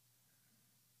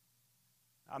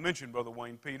 I mentioned Brother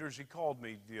Wayne Peters. He called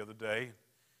me the other day,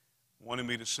 wanted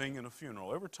me to sing in a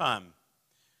funeral. Every time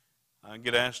I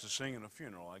get asked to sing in a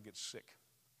funeral, I get sick.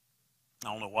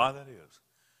 I don't know why that is.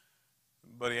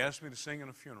 But he asked me to sing in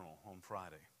a funeral on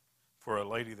Friday for a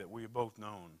lady that we have both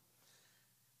known.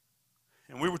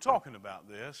 And we were talking about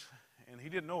this, and he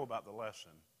didn't know about the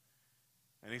lesson.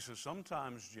 And he said,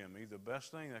 sometimes, Jimmy, the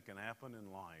best thing that can happen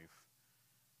in life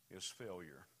is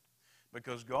failure.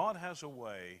 Because God has a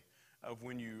way of,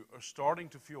 when you are starting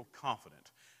to feel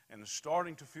confident and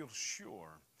starting to feel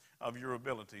sure of your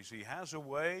abilities, He has a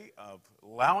way of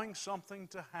allowing something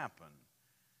to happen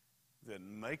that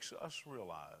makes us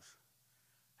realize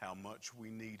how much we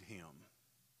need Him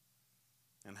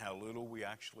and how little we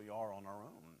actually are on our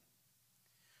own.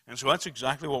 And so that's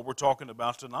exactly what we're talking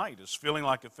about tonight, is feeling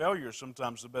like a failure is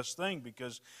sometimes the best thing,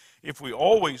 because if we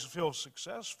always feel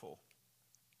successful,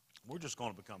 we're just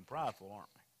going to become prideful, aren't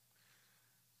we?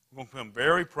 We're going to become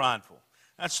very prideful.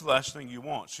 That's the last thing you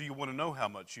want. So you want to know how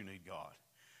much you need God.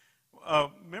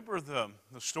 Remember the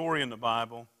story in the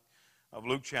Bible of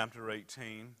Luke chapter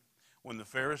 18 when the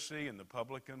Pharisee and the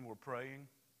publican were praying?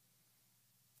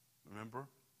 Remember?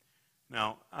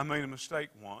 Now, I made a mistake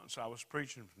once. I was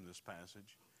preaching from this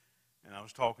passage, and I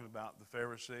was talking about the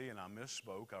Pharisee, and I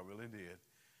misspoke. I really did.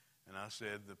 And I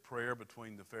said the prayer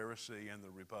between the Pharisee and the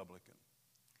Republican.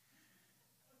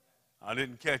 I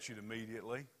didn't catch it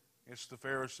immediately. It's the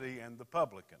Pharisee and the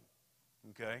publican.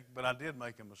 Okay? But I did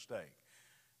make a mistake.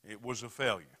 It was a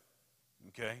failure.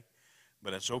 Okay?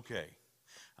 But it's okay.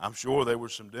 I'm sure there were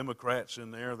some Democrats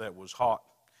in there that was hot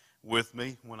with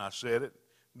me when I said it,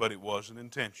 but it wasn't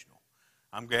intentional.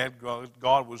 I'm glad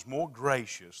God was more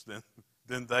gracious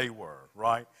than they were,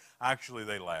 right? Actually,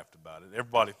 they laughed about it.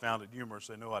 Everybody found it humorous.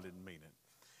 They know I didn't mean it.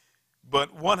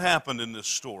 But what happened in this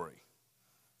story?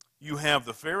 You have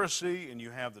the Pharisee and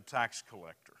you have the tax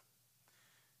collector.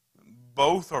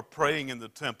 Both are praying in the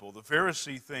temple. The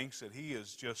Pharisee thinks that he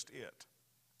is just it.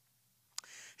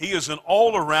 He is an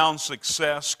all-around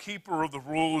success, keeper of the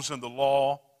rules and the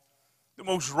law, the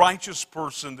most righteous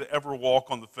person to ever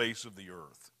walk on the face of the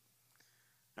earth.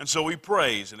 And so he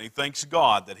prays and he thanks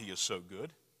God that he is so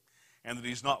good and that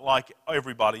he's not like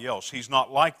everybody else. He's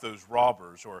not like those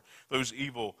robbers or those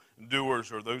evil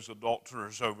doers or those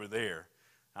adulterers over there.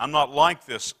 I'm not like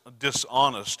this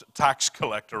dishonest tax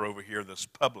collector over here, this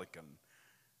publican.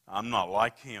 I'm not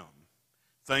like him.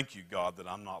 Thank you, God, that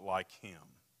I'm not like him.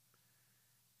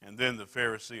 And then the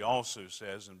Pharisee also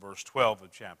says in verse 12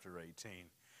 of chapter 18,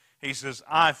 he says,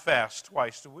 I fast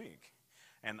twice a week,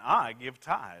 and I give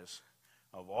tithes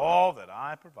of all that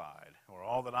I provide, or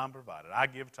all that I'm provided. I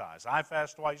give tithes. I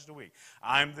fast twice a week.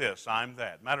 I'm this, I'm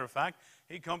that. Matter of fact,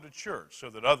 he come to church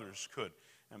so that others could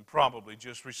and probably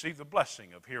just receive the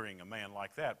blessing of hearing a man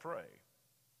like that pray.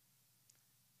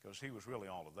 Because he was really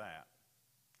all of that.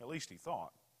 At least he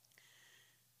thought.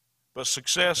 But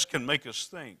success can make us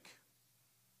think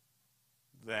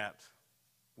that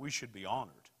we should be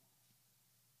honored.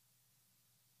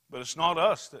 But it's not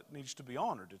us that needs to be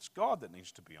honored. It's God that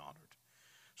needs to be honored.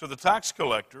 So the tax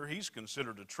collector, he's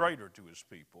considered a traitor to his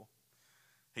people.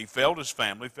 He failed his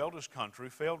family, failed his country,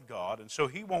 failed God, and so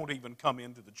he won't even come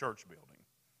into the church building.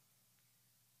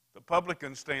 The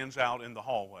publican stands out in the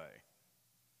hallway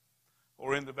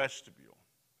or in the vestibule.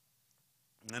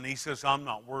 And he says, I'm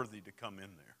not worthy to come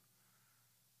in there.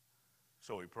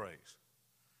 So he prays,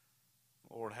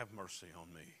 Lord, have mercy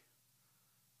on me,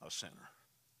 a sinner.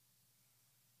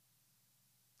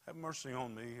 Have mercy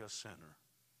on me, a sinner.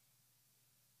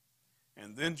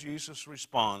 And then Jesus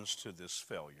responds to this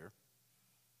failure.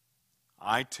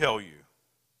 I tell you,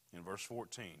 in verse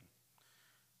 14,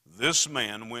 this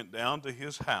man went down to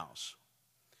his house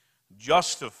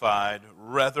justified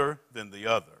rather than the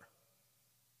other.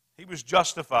 He was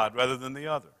justified rather than the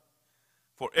other.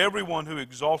 For everyone who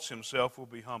exalts himself will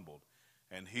be humbled,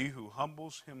 and he who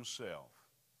humbles himself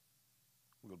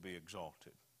will be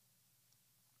exalted.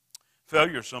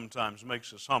 Failure sometimes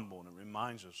makes us humble, and it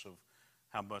reminds us of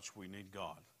how much we need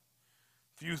God.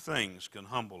 Few things can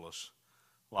humble us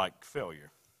like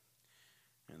failure.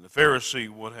 And the Pharisee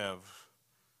would have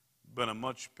been a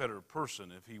much better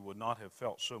person if he would not have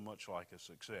felt so much like a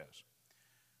success.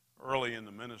 Early in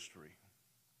the ministry,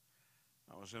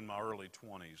 I was in my early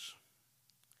 20s.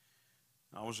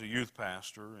 I was a youth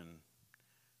pastor, and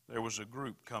there was a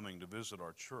group coming to visit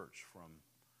our church from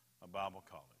a Bible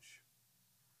college.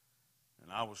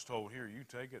 And I was told, here, you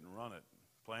take it and run it.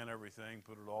 Plan everything,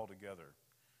 put it all together.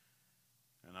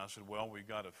 And I said, well, we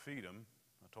got to feed them.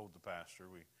 I told the pastor,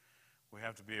 we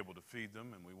have to be able to feed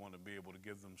them, and we want to be able to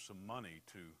give them some money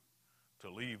to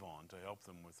leave on, to help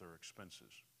them with their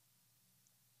expenses.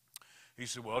 He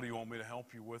said, well, do you want me to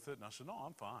help you with it? And I said, no,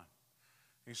 I'm fine.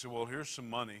 He said, well, here's some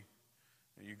money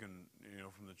that you can,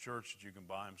 from the church, that you can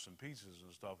buy them some pizzas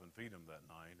and stuff and feed them that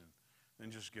night, and then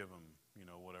just give them,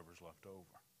 whatever's left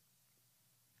over.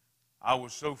 I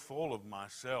was so full of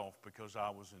myself because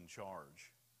I was in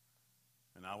charge,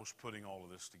 and I was putting all of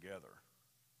this together,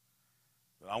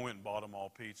 that I went and bought them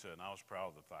all pizza, and I was proud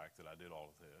of the fact that I did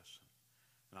all of this,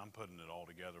 and I'm putting it all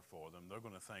together for them. They're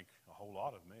going to think a whole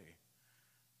lot of me.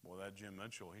 Well, that Jim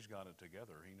Mitchell, he's got it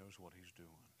together. He knows what he's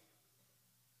doing.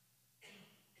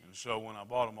 And so when I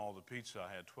bought them all the pizza,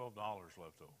 I had $12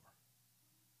 left over.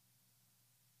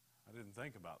 I didn't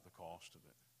think about the cost of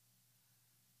it.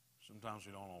 Sometimes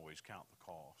we don't always count the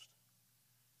cost.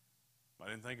 But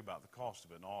I didn't think about the cost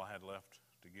of it, and all I had left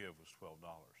to give was $12.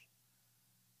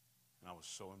 And I was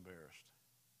so embarrassed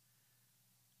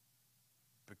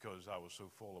because I was so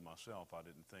full of myself, I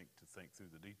didn't think through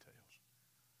the details.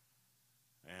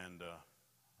 And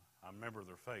I remember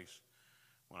their face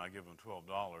when I give them $12,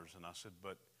 and I said,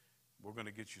 but we're going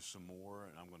to get you some more,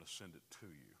 and I'm going to send it to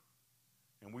you.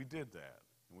 And we did that,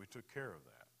 and we took care of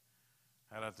that.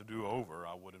 Had I had to do over,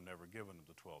 I would have never given them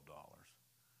the $12.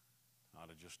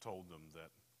 I'd have just told them that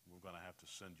we're going to have to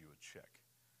send you a check.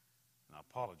 And I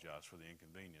apologize for the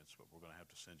inconvenience, but we're going to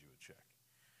have to send you a check.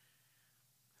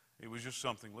 It was just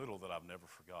something little that I've never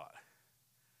forgot.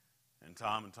 And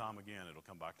time again, it'll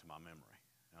come back to my memory.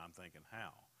 And I'm thinking,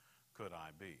 how could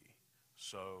I be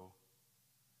so,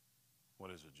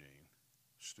 what is it, Gene?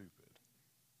 Stupid.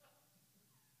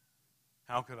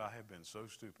 How could I have been so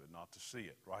stupid not to see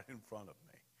it right in front of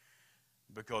me?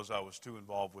 Because I was too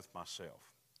involved with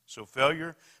myself. So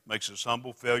failure makes us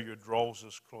humble. Failure draws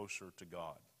us closer to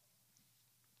God.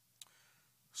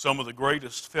 Some of the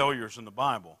greatest failures in the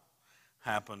Bible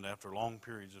happened after long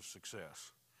periods of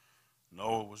success.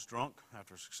 Noah was drunk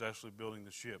after successfully building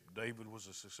the ship. David was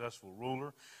a successful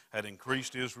ruler, had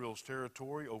increased Israel's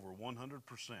territory over 100%.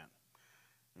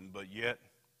 But yet,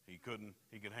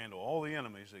 He could handle all the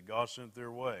enemies that God sent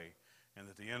their way and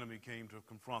that the enemy came to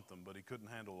confront them, but he couldn't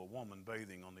handle a woman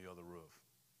bathing on the other roof.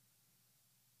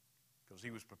 Because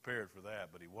he was prepared for that,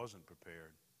 but he wasn't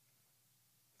prepared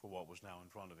for what was now in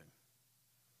front of him.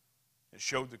 It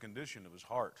showed the condition of his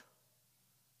heart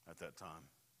at that time.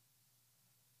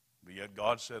 But yet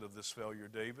God said of this failure,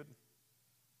 David,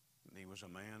 he was a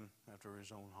man after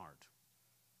his own heart.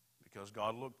 Because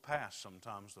God looked past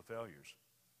sometimes the failures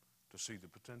to see the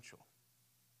potential.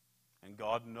 And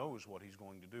God knows what he's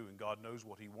going to do, and God knows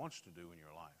what he wants to do in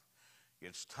your life.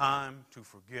 It's time to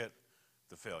forget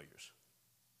the failures.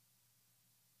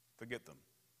 Forget them.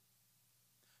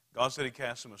 God said he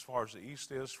cast them as far as the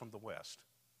east is from the west.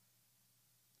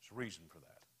 There's a reason for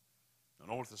that. The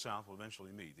north and south will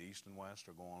eventually meet. The east and west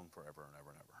are going on forever and ever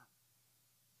and ever.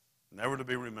 Never to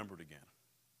be remembered again.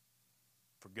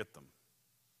 Forget them.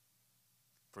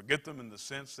 Forget them in the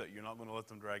sense that you're not going to let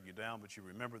them drag you down, but you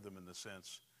remember them in the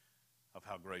sense of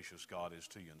how gracious God is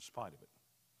to you in spite of it.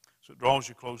 So it draws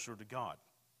you closer to God.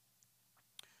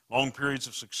 Long periods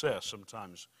of success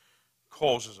sometimes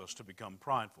causes us to become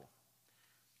prideful,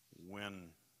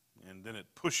 and then it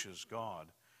pushes God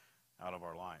out of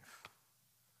our life.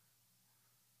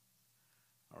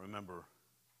 I remember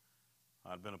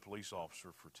I'd been a police officer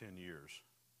for 10 years,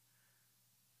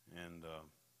 and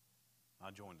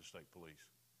I joined the state police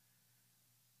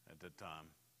at that time.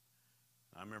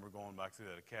 I remember going back through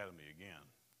that academy again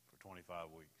for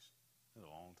 25 weeks. It was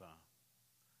a long time.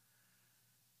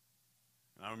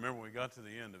 And I remember when we got to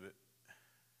the end of it,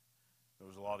 there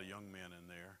was a lot of young men in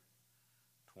there,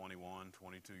 21,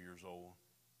 22 years old.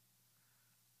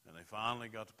 And they finally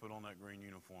got to put on that green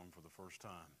uniform for the first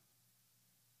time,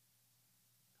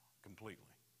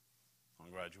 completely, on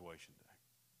graduation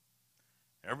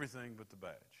day. Everything but the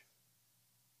badge.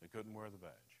 They couldn't wear the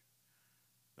badge.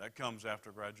 That comes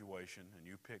after graduation, and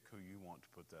you pick who you want to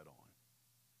put that on.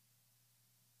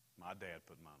 My dad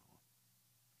put mine on.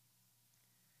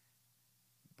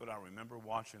 But I remember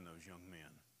watching those young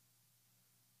men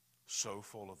so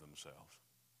full of themselves,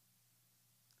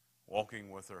 walking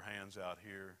with their hands out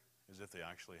here as if they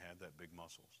actually had that big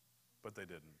muscles, but they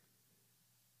didn't.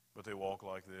 But they walked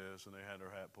like this, and they had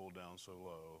their hat pulled down so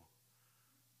low,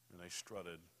 and they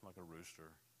strutted like a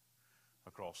rooster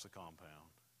across the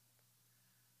compound.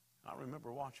 I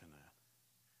remember watching that,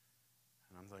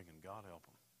 and I'm thinking, God help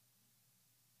them.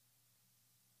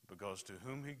 Because to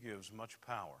whom he gives much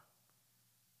power,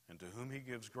 and to whom he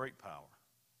gives great power,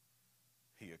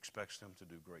 he expects them to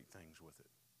do great things with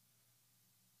it.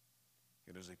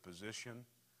 It is a position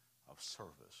of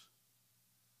service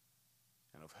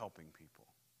and of helping people,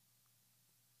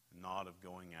 not of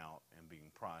going out and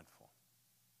being prideful.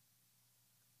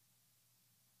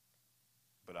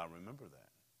 But I remember that.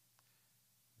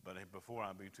 But before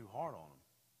I be too hard on them,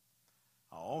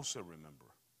 I also remember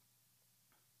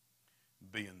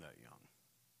being that young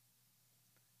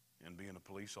and being a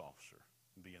police officer,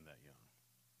 being that young.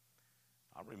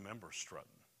 I remember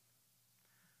strutting.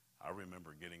 I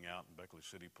remember getting out in Beckley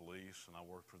City Police, and I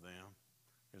worked for them.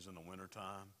 It was in the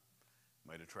wintertime,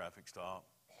 made a traffic stop,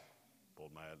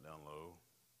 pulled my hat down low,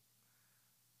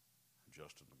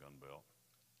 adjusted my gun belt.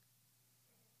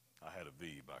 I had a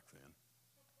V back then,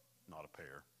 not a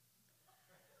pair.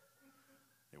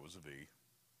 It was a V.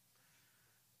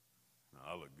 Now,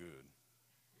 I looked good.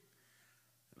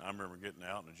 And I remember getting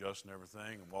out and adjusting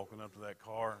everything and walking up to that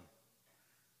car,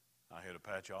 and I hit a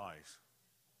patch of ice.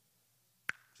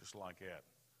 Just like that.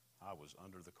 I was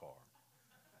under the car.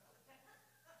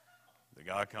 The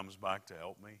guy comes back to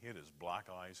help me. It is black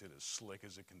ice. It is slick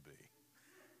as it can be.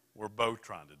 We're both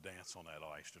trying to dance on that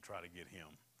ice to try to get him,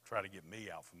 try to get me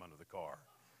out from under the car.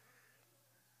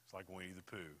 It's like Winnie the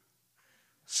Pooh,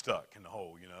 stuck in the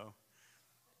hole, you know.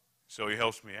 So he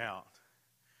helps me out,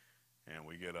 and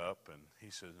we get up, and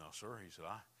he says, "No, sir," he said,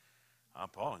 I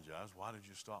apologize. Why did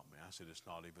you stop me? I said, "It's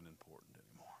not even important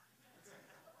anymore."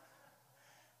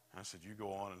 I said, "You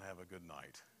go on and have a good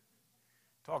night."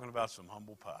 Talking about some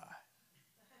humble pie.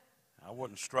 I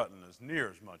wasn't strutting as near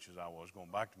as much as I was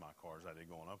going back to my car as I did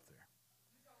going up there.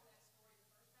 You told that story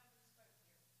the first time you spoke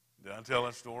here. Did I tell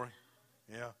that story?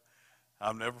 Yeah.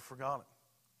 I've never forgot it.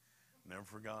 Never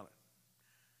forgot it.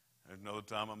 There's another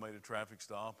time I made a traffic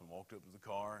stop and walked up to the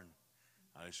car, and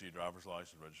I didn't see a driver's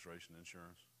license, registration,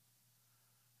 insurance.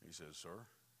 He says, "Sir,"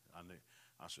 I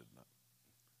said, "No.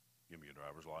 Give me a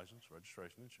driver's license,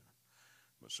 registration, insurance."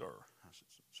 "But sir," I said,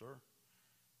 "Sir,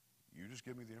 you just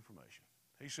give me the information."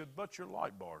 He said, "But your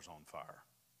light bar's on fire."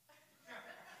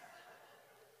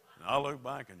 And I looked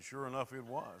back, and sure enough, it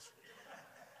was.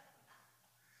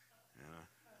 And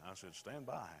I said, "Stand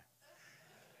by."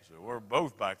 So we're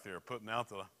both back there putting out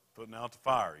the putting out the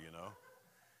fire, you know.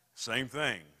 Same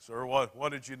thing. Sir,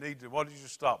 what did you need to, what did you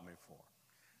stop me for?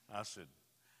 I said,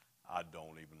 I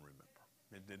don't even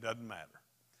remember. It doesn't matter.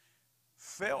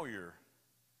 Failure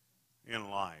in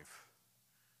life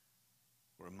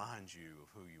reminds you of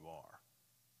who you are.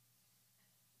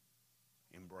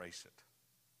 Embrace it.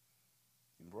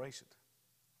 Embrace it.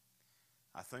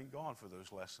 I thank God for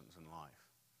those lessons in life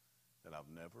that I've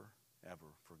never, ever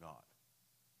forgot.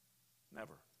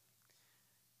 Never.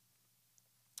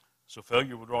 So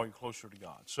failure will draw you closer to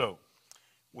God. So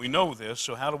we know this,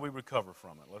 so how do we recover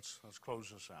from it? Let's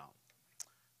close this out.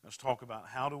 Let's talk about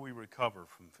how do we recover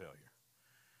from failure.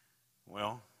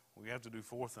 Well, we have to do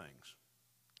 4 things.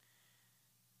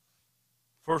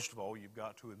 First of all, you've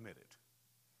got to admit it.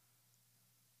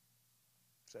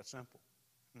 It's that simple.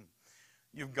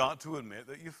 You've got to admit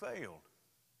that you failed.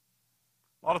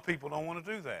 A lot of people don't want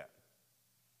to do that.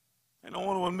 They don't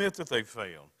want to admit that they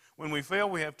failed. When we fail,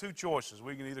 we have 2 choices.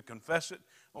 We can either confess it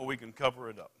or we can cover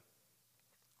it up.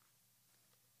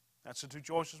 That's the 2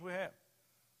 choices we have.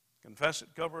 Confess it,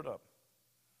 cover it up.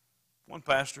 One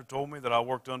pastor told me that I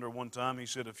worked under one time. He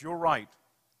said, if you're right,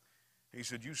 he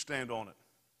said, you stand on it.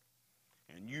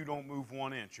 And you don't move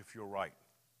 1 inch if you're right.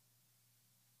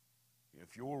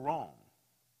 If you're wrong,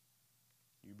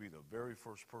 you be the very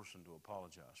first person to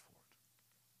apologize for it.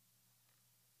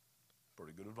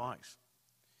 Pretty good advice.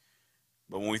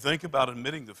 But when we think about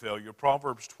admitting the failure,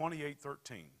 Proverbs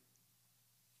 28:13,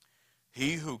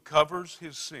 he who covers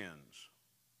his sins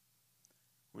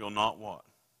will not what?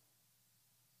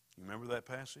 You remember that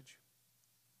passage?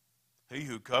 He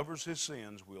who covers his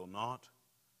sins will not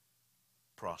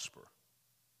prosper.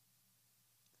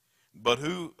 But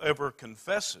whoever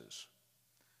confesses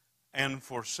and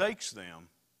forsakes them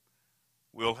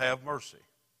will have mercy.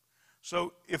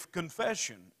 So if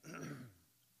confession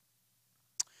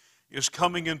is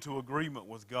coming into agreement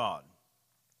with God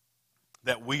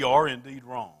that we are indeed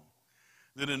wrong,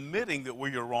 then admitting that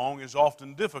we are wrong is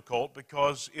often difficult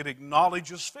because it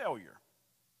acknowledges failure.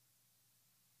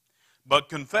 But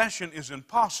confession is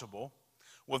impossible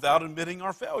without admitting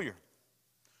our failure.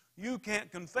 You can't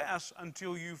confess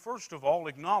until you first of all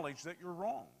acknowledge that you're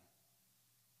wrong.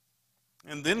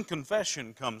 And then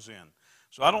confession comes in.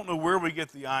 So I don't know where we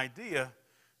get the idea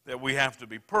that we have to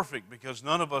be perfect, because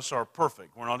none of us are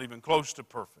perfect. We're not even close to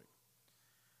perfect.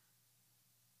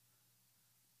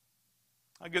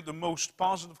 I get the most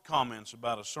positive comments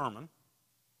about a sermon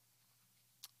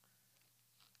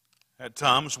at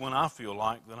times when I feel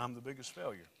like that I'm the biggest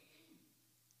failure.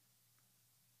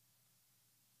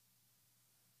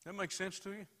 That makes sense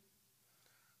to you?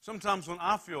 Sometimes when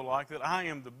I feel like that I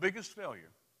am the biggest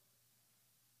failure,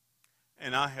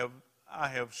 and I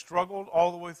have struggled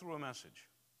all the way through a message,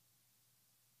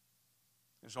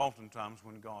 it's oftentimes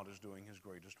when God is doing His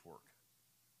greatest work,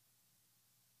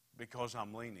 because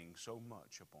I'm leaning so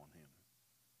much upon Him.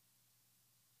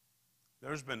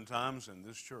 There's been times in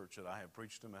this church that I have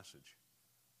preached a message,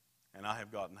 and I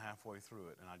have gotten halfway through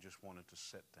it, and I just wanted to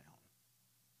sit down.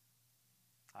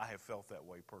 I have felt that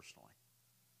way personally.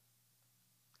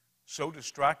 So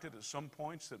distracted at some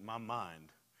points that my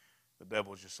mind, the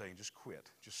devil is just saying, just quit,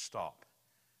 just stop.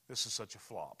 This is such a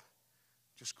flop.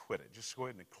 Just quit it. Just go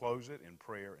ahead and close it in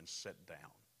prayer and sit down.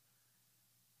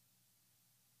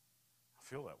 I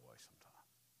feel that way sometimes.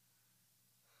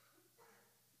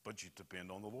 But you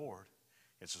depend on the Lord.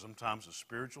 It's sometimes a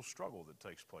spiritual struggle that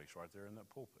takes place right there in that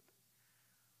pulpit.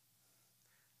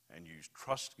 And you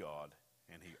trust God,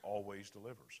 and He always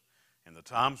delivers. And the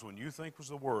times when you think was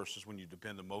the worst is when you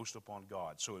depend the most upon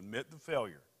God. So admit the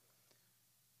failure.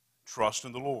 Trust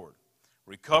in the Lord.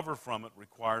 Recover from it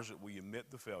requires that we admit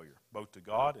the failure, both to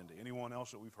God and to anyone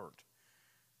else that we've hurt.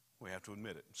 We have to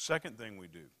admit it. Second thing we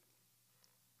do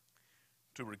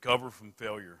to recover from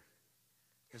failure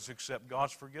is accept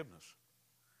God's forgiveness.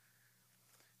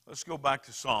 Let's go back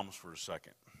to Psalms for a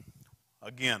second.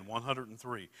 Again,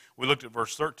 103. We looked at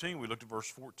verse 13. We looked at verse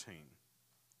 14.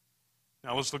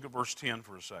 Now let's look at verse 10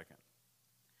 for a second.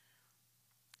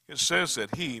 It says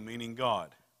that He, meaning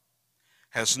God,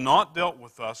 has not dealt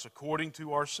with us according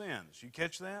to our sins. You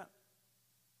catch that?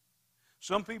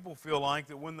 Some people feel like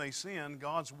that when they sin,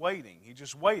 God's waiting. He's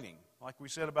just waiting, like we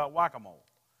said about whack-a-mole.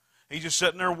 He's just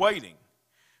sitting there waiting.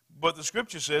 But the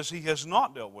Scripture says He has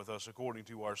not dealt with us according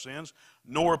to our sins,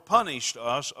 nor punished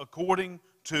us according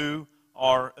to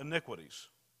our iniquities.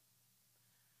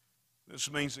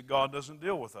 This means that God doesn't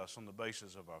deal with us on the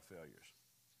basis of our failures,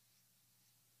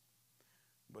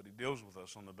 but He deals with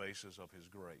us on the basis of His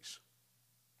grace.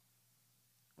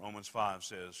 Romans 5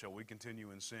 says, shall we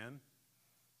continue in sin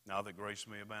now that grace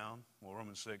may abound? Well,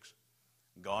 Romans 6,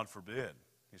 God forbid,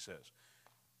 he says.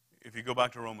 if you go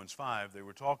back to Romans 5, they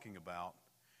were talking about,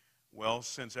 well,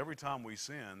 since every time we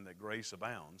sin that grace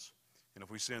abounds, and if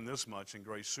we sin this much and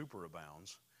grace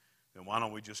superabounds, then why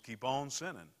don't we just keep on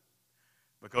sinning?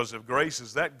 Because if grace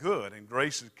is that good and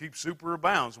grace keeps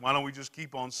superabounds, why don't we just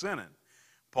keep on sinning?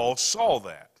 Paul saw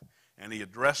that, and he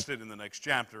addressed it in the next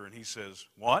chapter, and he says,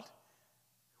 what?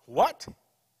 What?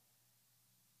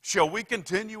 Shall we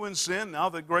continue in sin now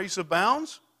that grace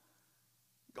abounds?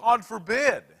 God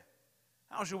forbid.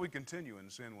 How shall we continue in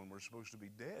sin when we're supposed to be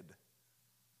dead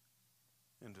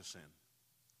into sin?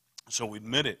 So we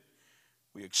admit it.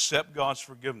 We accept God's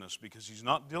forgiveness because He's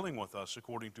not dealing with us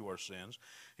according to our sins.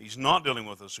 He's not dealing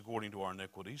with us according to our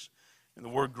iniquities. And the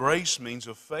word grace means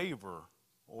a favor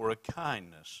or a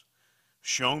kindness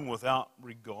shown without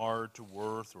regard to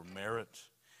worth or merit.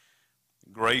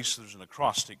 Grace, there's an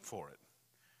acrostic for it.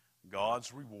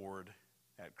 God's reward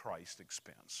at Christ's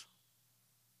expense.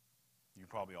 You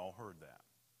probably all heard that.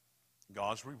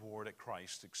 God's reward at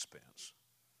Christ's expense.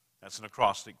 That's an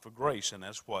acrostic for grace, and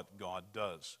that's what God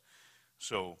does.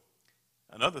 So,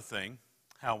 another thing,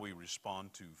 how we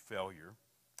respond to failure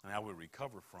and how we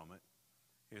recover from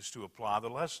it is to apply the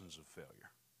lessons of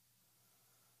failure.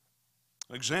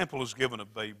 An example is given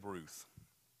of Babe Ruth.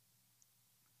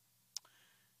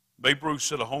 Babe Ruth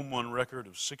set a home run record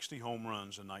of 60 home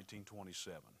runs in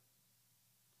 1927.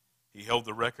 He held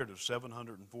the record of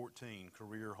 714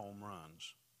 career home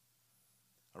runs,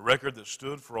 a record that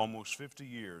stood for almost 50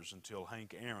 years until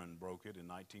Hank Aaron broke it in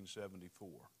 1974.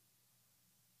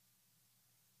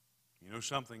 You know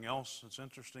something else that's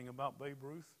interesting about Babe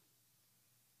Ruth?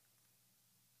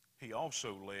 He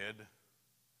also led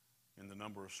in the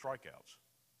number of strikeouts.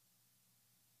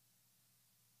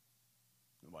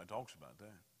 Nobody talks about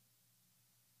that.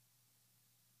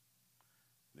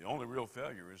 The only real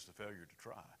failure is the failure to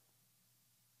try.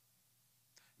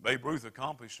 Babe Ruth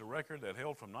accomplished a record that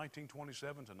held from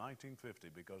 1927 to 1950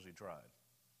 because he tried.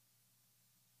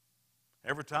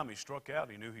 Every time he struck out,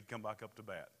 he knew he'd come back up to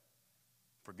bat.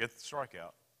 Forget the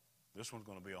strikeout. This one's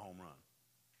going to be a home run.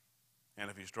 And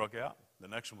if he struck out, the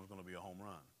next one was going to be a home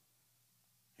run.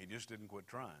 He just didn't quit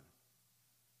trying.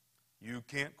 You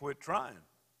can't quit trying.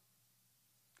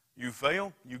 You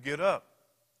fail, you get up.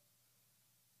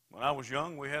 When I was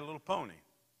young, we had a little pony.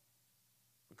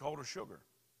 We called her Sugar.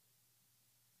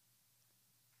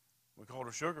 We called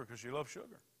her Sugar because she loved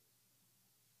sugar.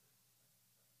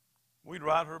 We'd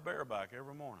ride her bareback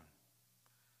every morning.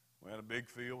 We had a big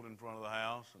field in front of the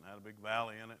house and had a big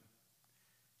valley in it.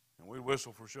 And we'd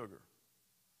whistle for Sugar,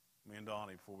 me and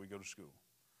Donnie, before we go to school.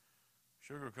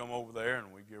 Sugar would come over there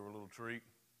and we'd give her a little treat.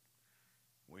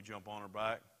 We'd jump on her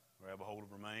back, grab a hold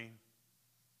of her mane,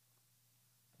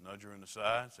 nudge her in the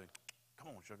side, say, "Come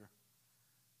on, Sugar."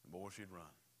 And boy, she'd run.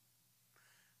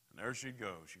 And there she'd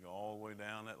go. She'd go all the way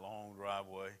down that long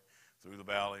driveway, through the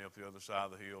valley, up the other side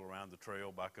of the hill, around the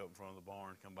trail, back up in front of the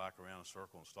barn, come back around a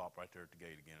circle and stop right there at the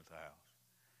gate again at the house.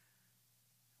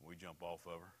 We jump off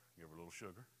of her, give her a little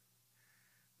sugar.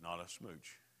 Not a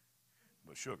smooch,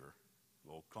 but sugar,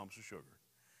 little clumps of sugar.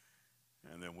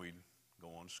 And then we'd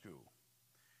go on to school.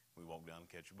 We'd walk down and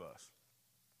catch a bus.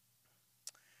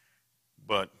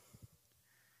 But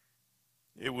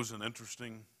it was an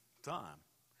interesting time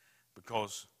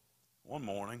because one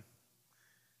morning,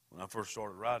 when I first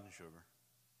started riding Sugar,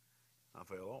 I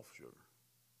fell off Sugar.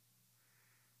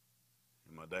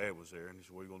 And my dad was there, and he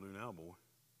said, "What are you going to do now, boy?"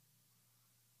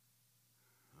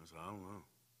 I said, "I don't know."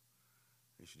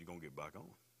 He said, "You're going to get back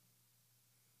on.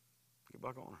 Get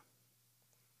back on her.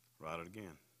 Ride it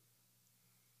again."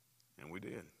 And we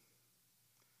did.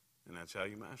 And that's how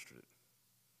you mastered it.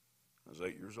 I was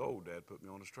 8 years old. Dad put me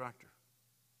on his tractor.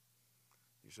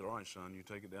 He said, "All right, son, you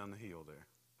take it down the hill there.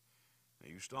 Now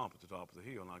you stomp at the top of the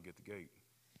hill and I'll get the gate.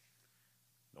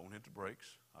 Don't hit the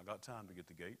brakes. I got time to get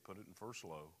the gate. Put it in first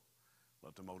low.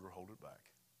 Let the motor hold it back.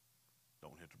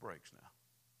 Don't hit the brakes now.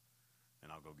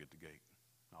 And I'll go get the gate.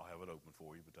 I'll have it open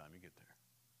for you by the time you get there."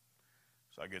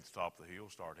 So I get to the top of the hill,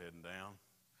 start heading down.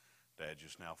 Dad's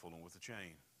just now fooling with the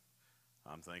chain.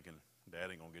 I'm thinking,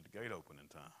 Dad ain't going to get the gate open in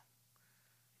time.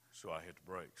 So I hit the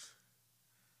brakes.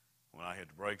 When I hit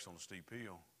the brakes on the steep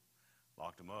hill,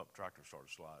 locked them up, tractor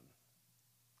started sliding.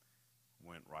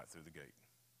 Went right through the gate.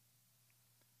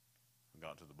 I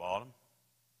got to the bottom,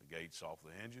 the gate's off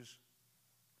the hinges.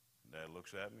 Dad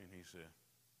looks at me and he said,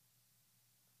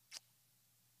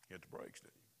 "Hit the brakes,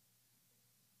 didn't you?"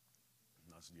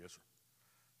 And I said, "Yes, sir."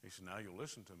 He said, "Now you'll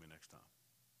listen to me next time."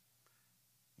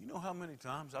 You know how many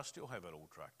times I still have that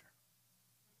old tractor?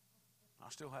 I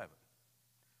still have it.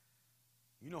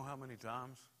 You know how many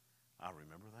times I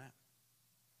remember that?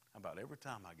 About every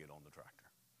time I get on the tractor.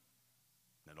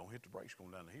 Now, don't hit the brakes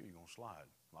going down the hill. You're going to slide.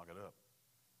 Lock it up.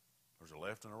 There's a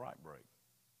left and a right brake.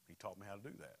 He taught me how to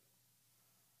do that.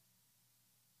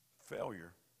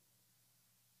 Failure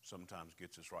sometimes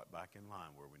gets us right back in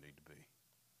line where we need to be.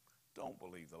 Don't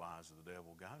believe the lies of the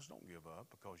devil, guys. Don't give up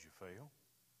because you fail.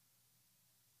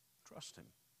 Trust him.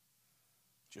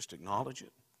 Just acknowledge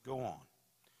it. Go on.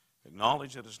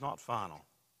 Acknowledge that it's not final.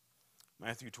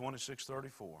 Matthew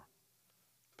 26:34.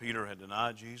 Peter had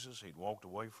denied Jesus. He'd walked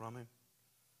away from him.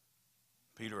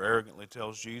 Peter arrogantly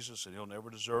tells Jesus that he'll never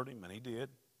desert him, and he did.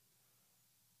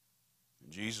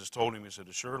 And Jesus told him, he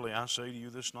said, "Surely I say to you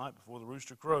this night before the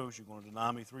rooster crows, you're going to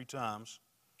deny me 3 times.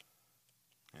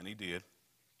 And he did.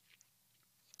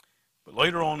 But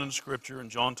later on in Scripture, in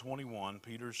John 21,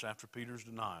 after Peter's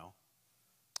denial,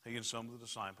 he and some of the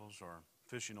disciples are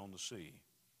fishing on the sea.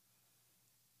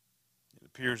 It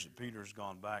appears that Peter's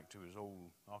gone back to his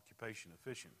old occupation of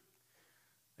fishing.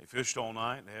 They fished all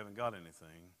night and they haven't got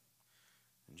anything.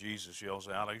 And Jesus yells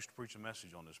out, I used to preach a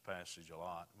message on this passage a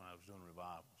lot when I was doing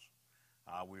revivals.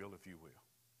 I will if you will.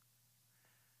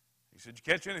 He said, "Did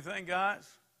you catch anything,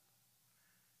 guys?"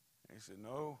 And he said,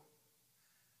 "No."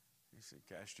 He said,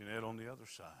 "Cast your net on the other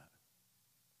side."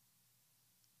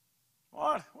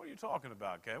 What? What are you talking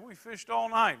about, Cat? We fished all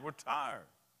night. We're tired.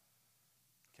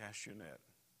 Cast your net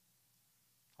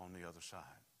on the other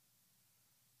side.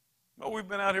 Well, we've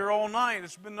been out here all night.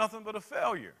 It's been nothing but a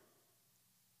failure.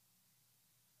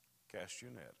 Cast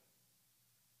your net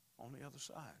on the other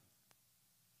side.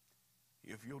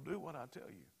 If you'll do what I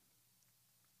tell you,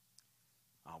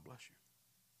 I'll bless you.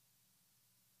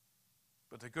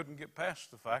 But they couldn't get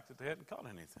past the fact that they hadn't caught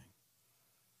anything.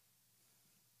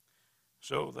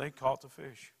 So they caught the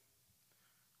fish,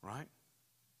 right?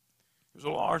 It was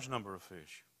a large number of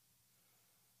fish.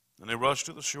 And they rushed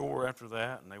to the shore after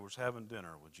that, and they was having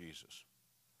dinner with Jesus.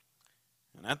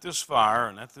 And at this fire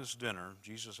and at this dinner,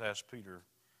 Jesus asked Peter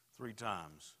 3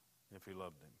 times if he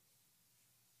loved him.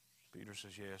 Peter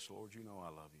says, "Yes, Lord, you know I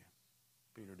love you."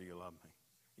 "Peter, do you love me?"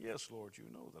 "Yes, Lord, you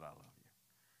know that I love you."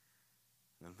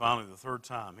 And then finally, the 3rd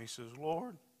time, he says,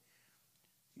 "Lord,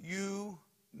 you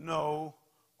know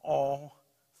all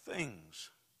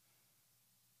things.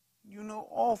 You know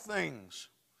all things.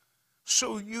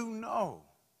 So you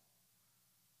know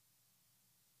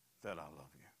that I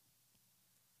love you."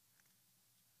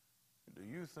 Do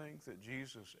you think that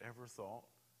Jesus ever thought,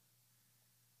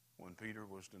 when Peter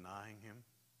was denying him,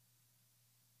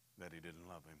 that he didn't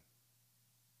love him?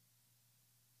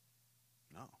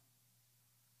 No.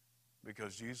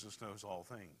 Because Jesus knows all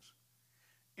things.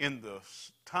 In the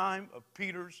time of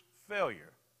Peter's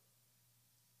failure,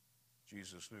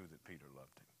 Jesus knew that Peter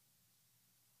loved him.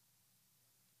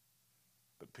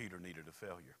 But Peter needed a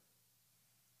failure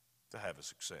to have a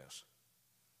success.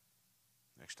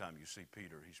 Next time you see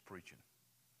Peter, he's preaching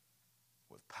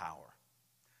with power,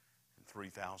 and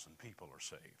 3,000 people are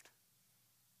saved.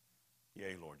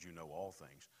 Yea, Lord, you know all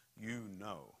things. You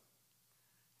know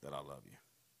that I love you.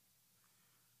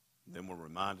 Then we're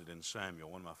reminded in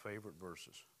Samuel, one of my favorite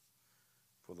verses,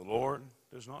 "For the Lord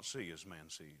does not see as man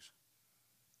sees.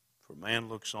 For man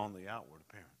looks on the outward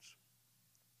appearance,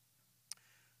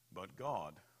 but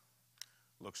God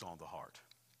looks on the heart."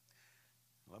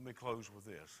 Let me close with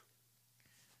this.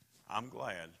 I'm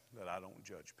glad that I don't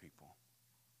judge people.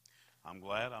 I'm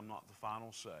glad I'm not the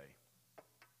final say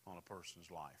on a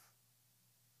person's life.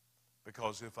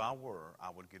 Because if I were, I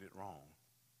would get it wrong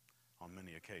on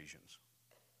many occasions.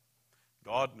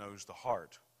 God knows the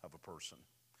heart of a person.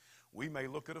 We may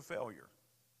look at a failure,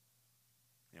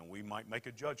 and we might make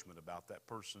a judgment about that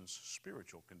person's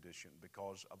spiritual condition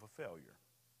because of a failure.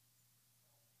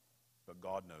 But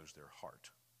God knows their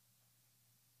heart.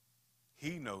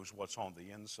 He knows what's on the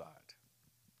inside.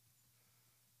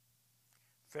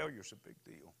 Failure's a big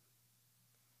deal.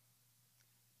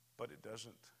 But it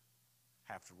doesn't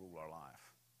have to rule our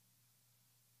life.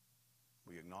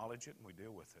 We acknowledge it and we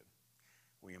deal with it.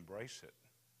 We embrace it.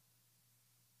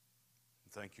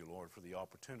 And thank you, Lord, for the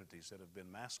opportunities that have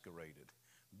been masqueraded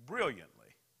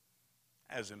brilliantly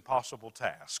as impossible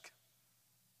task.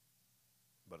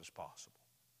 But it's possible.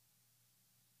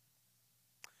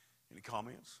 Any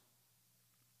comments?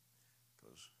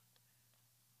 Because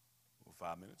we're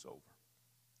 5 minutes over.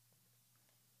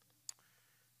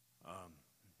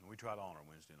 We try to honor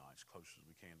Wednesday nights close as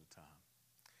we can to time.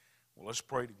 Well, let's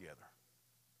pray together.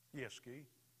 Yes, Ski?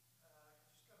 Just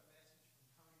got a message from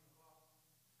Tony McLaughlin.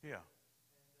 Yeah.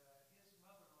 And his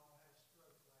mother-in-law had a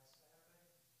stroke last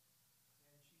Saturday,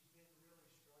 and she's been really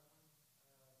struggling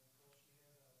because she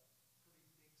has a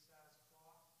pretty big-sized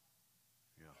clot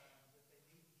Yeah. that they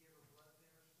need to give her blood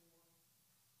thinners for.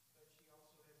 But she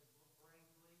also has brain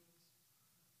bleeds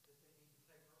that they need to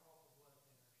take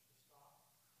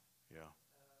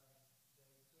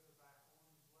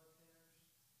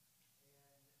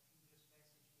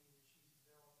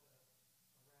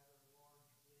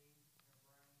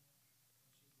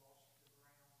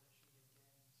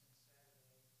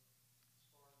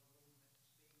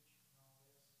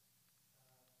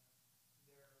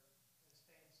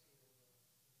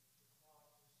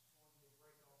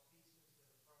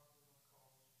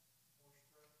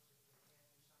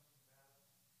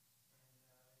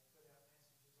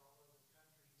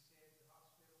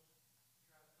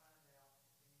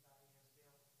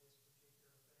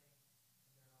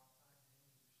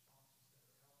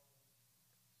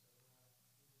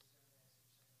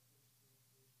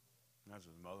That's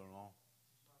his mother-in-law.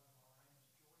 His mother-in-law.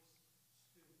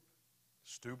 Her name is Joyce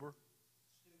Stuber? Stuber.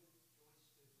 Joyce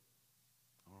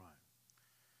Stuber. All right.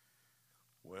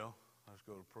 Well, let's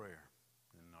go to prayer.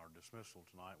 In our dismissal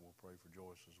tonight, we'll pray for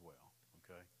Joyce as well,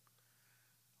 okay?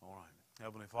 All right.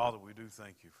 Heavenly Father, we do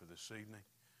thank you for this evening.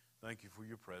 Thank you for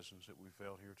your presence that we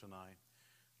felt here tonight.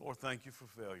 Lord, thank you for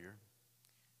failure.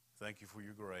 Thank you for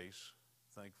your grace.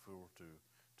 Thank you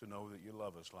to know that you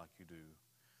love us like you do.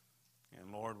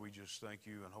 And Lord, we just thank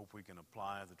you and hope we can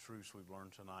apply the truths we've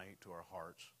learned tonight to our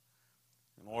hearts.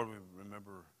 And Lord, we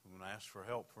remember when I asked for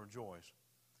help for Joyce,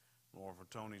 Lord, for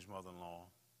Tony's mother-in-law.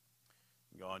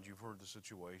 God, you've heard the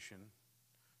situation.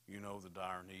 You know the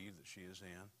dire need that she is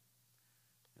in.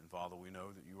 And Father, we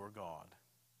know that you are God.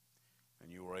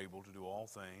 And you are able to do all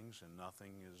things, and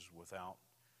nothing is without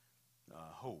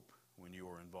hope when you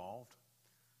are involved.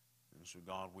 And so,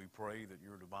 God, we pray that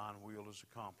your divine will is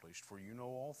accomplished, for you know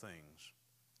all things.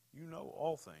 You know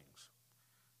all things.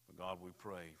 But, God, we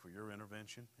pray for your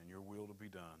intervention and your will to be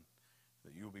done,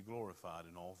 that you will be glorified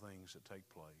in all things that take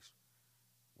place.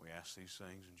 We ask these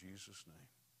things in Jesus' name.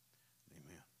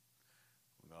 Amen.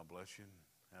 Well, God bless you,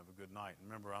 and have a good night.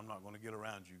 Remember, I'm not going to get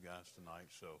around you guys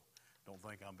tonight, so don't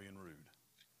think I'm being rude,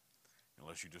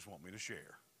 unless you just want me to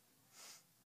share.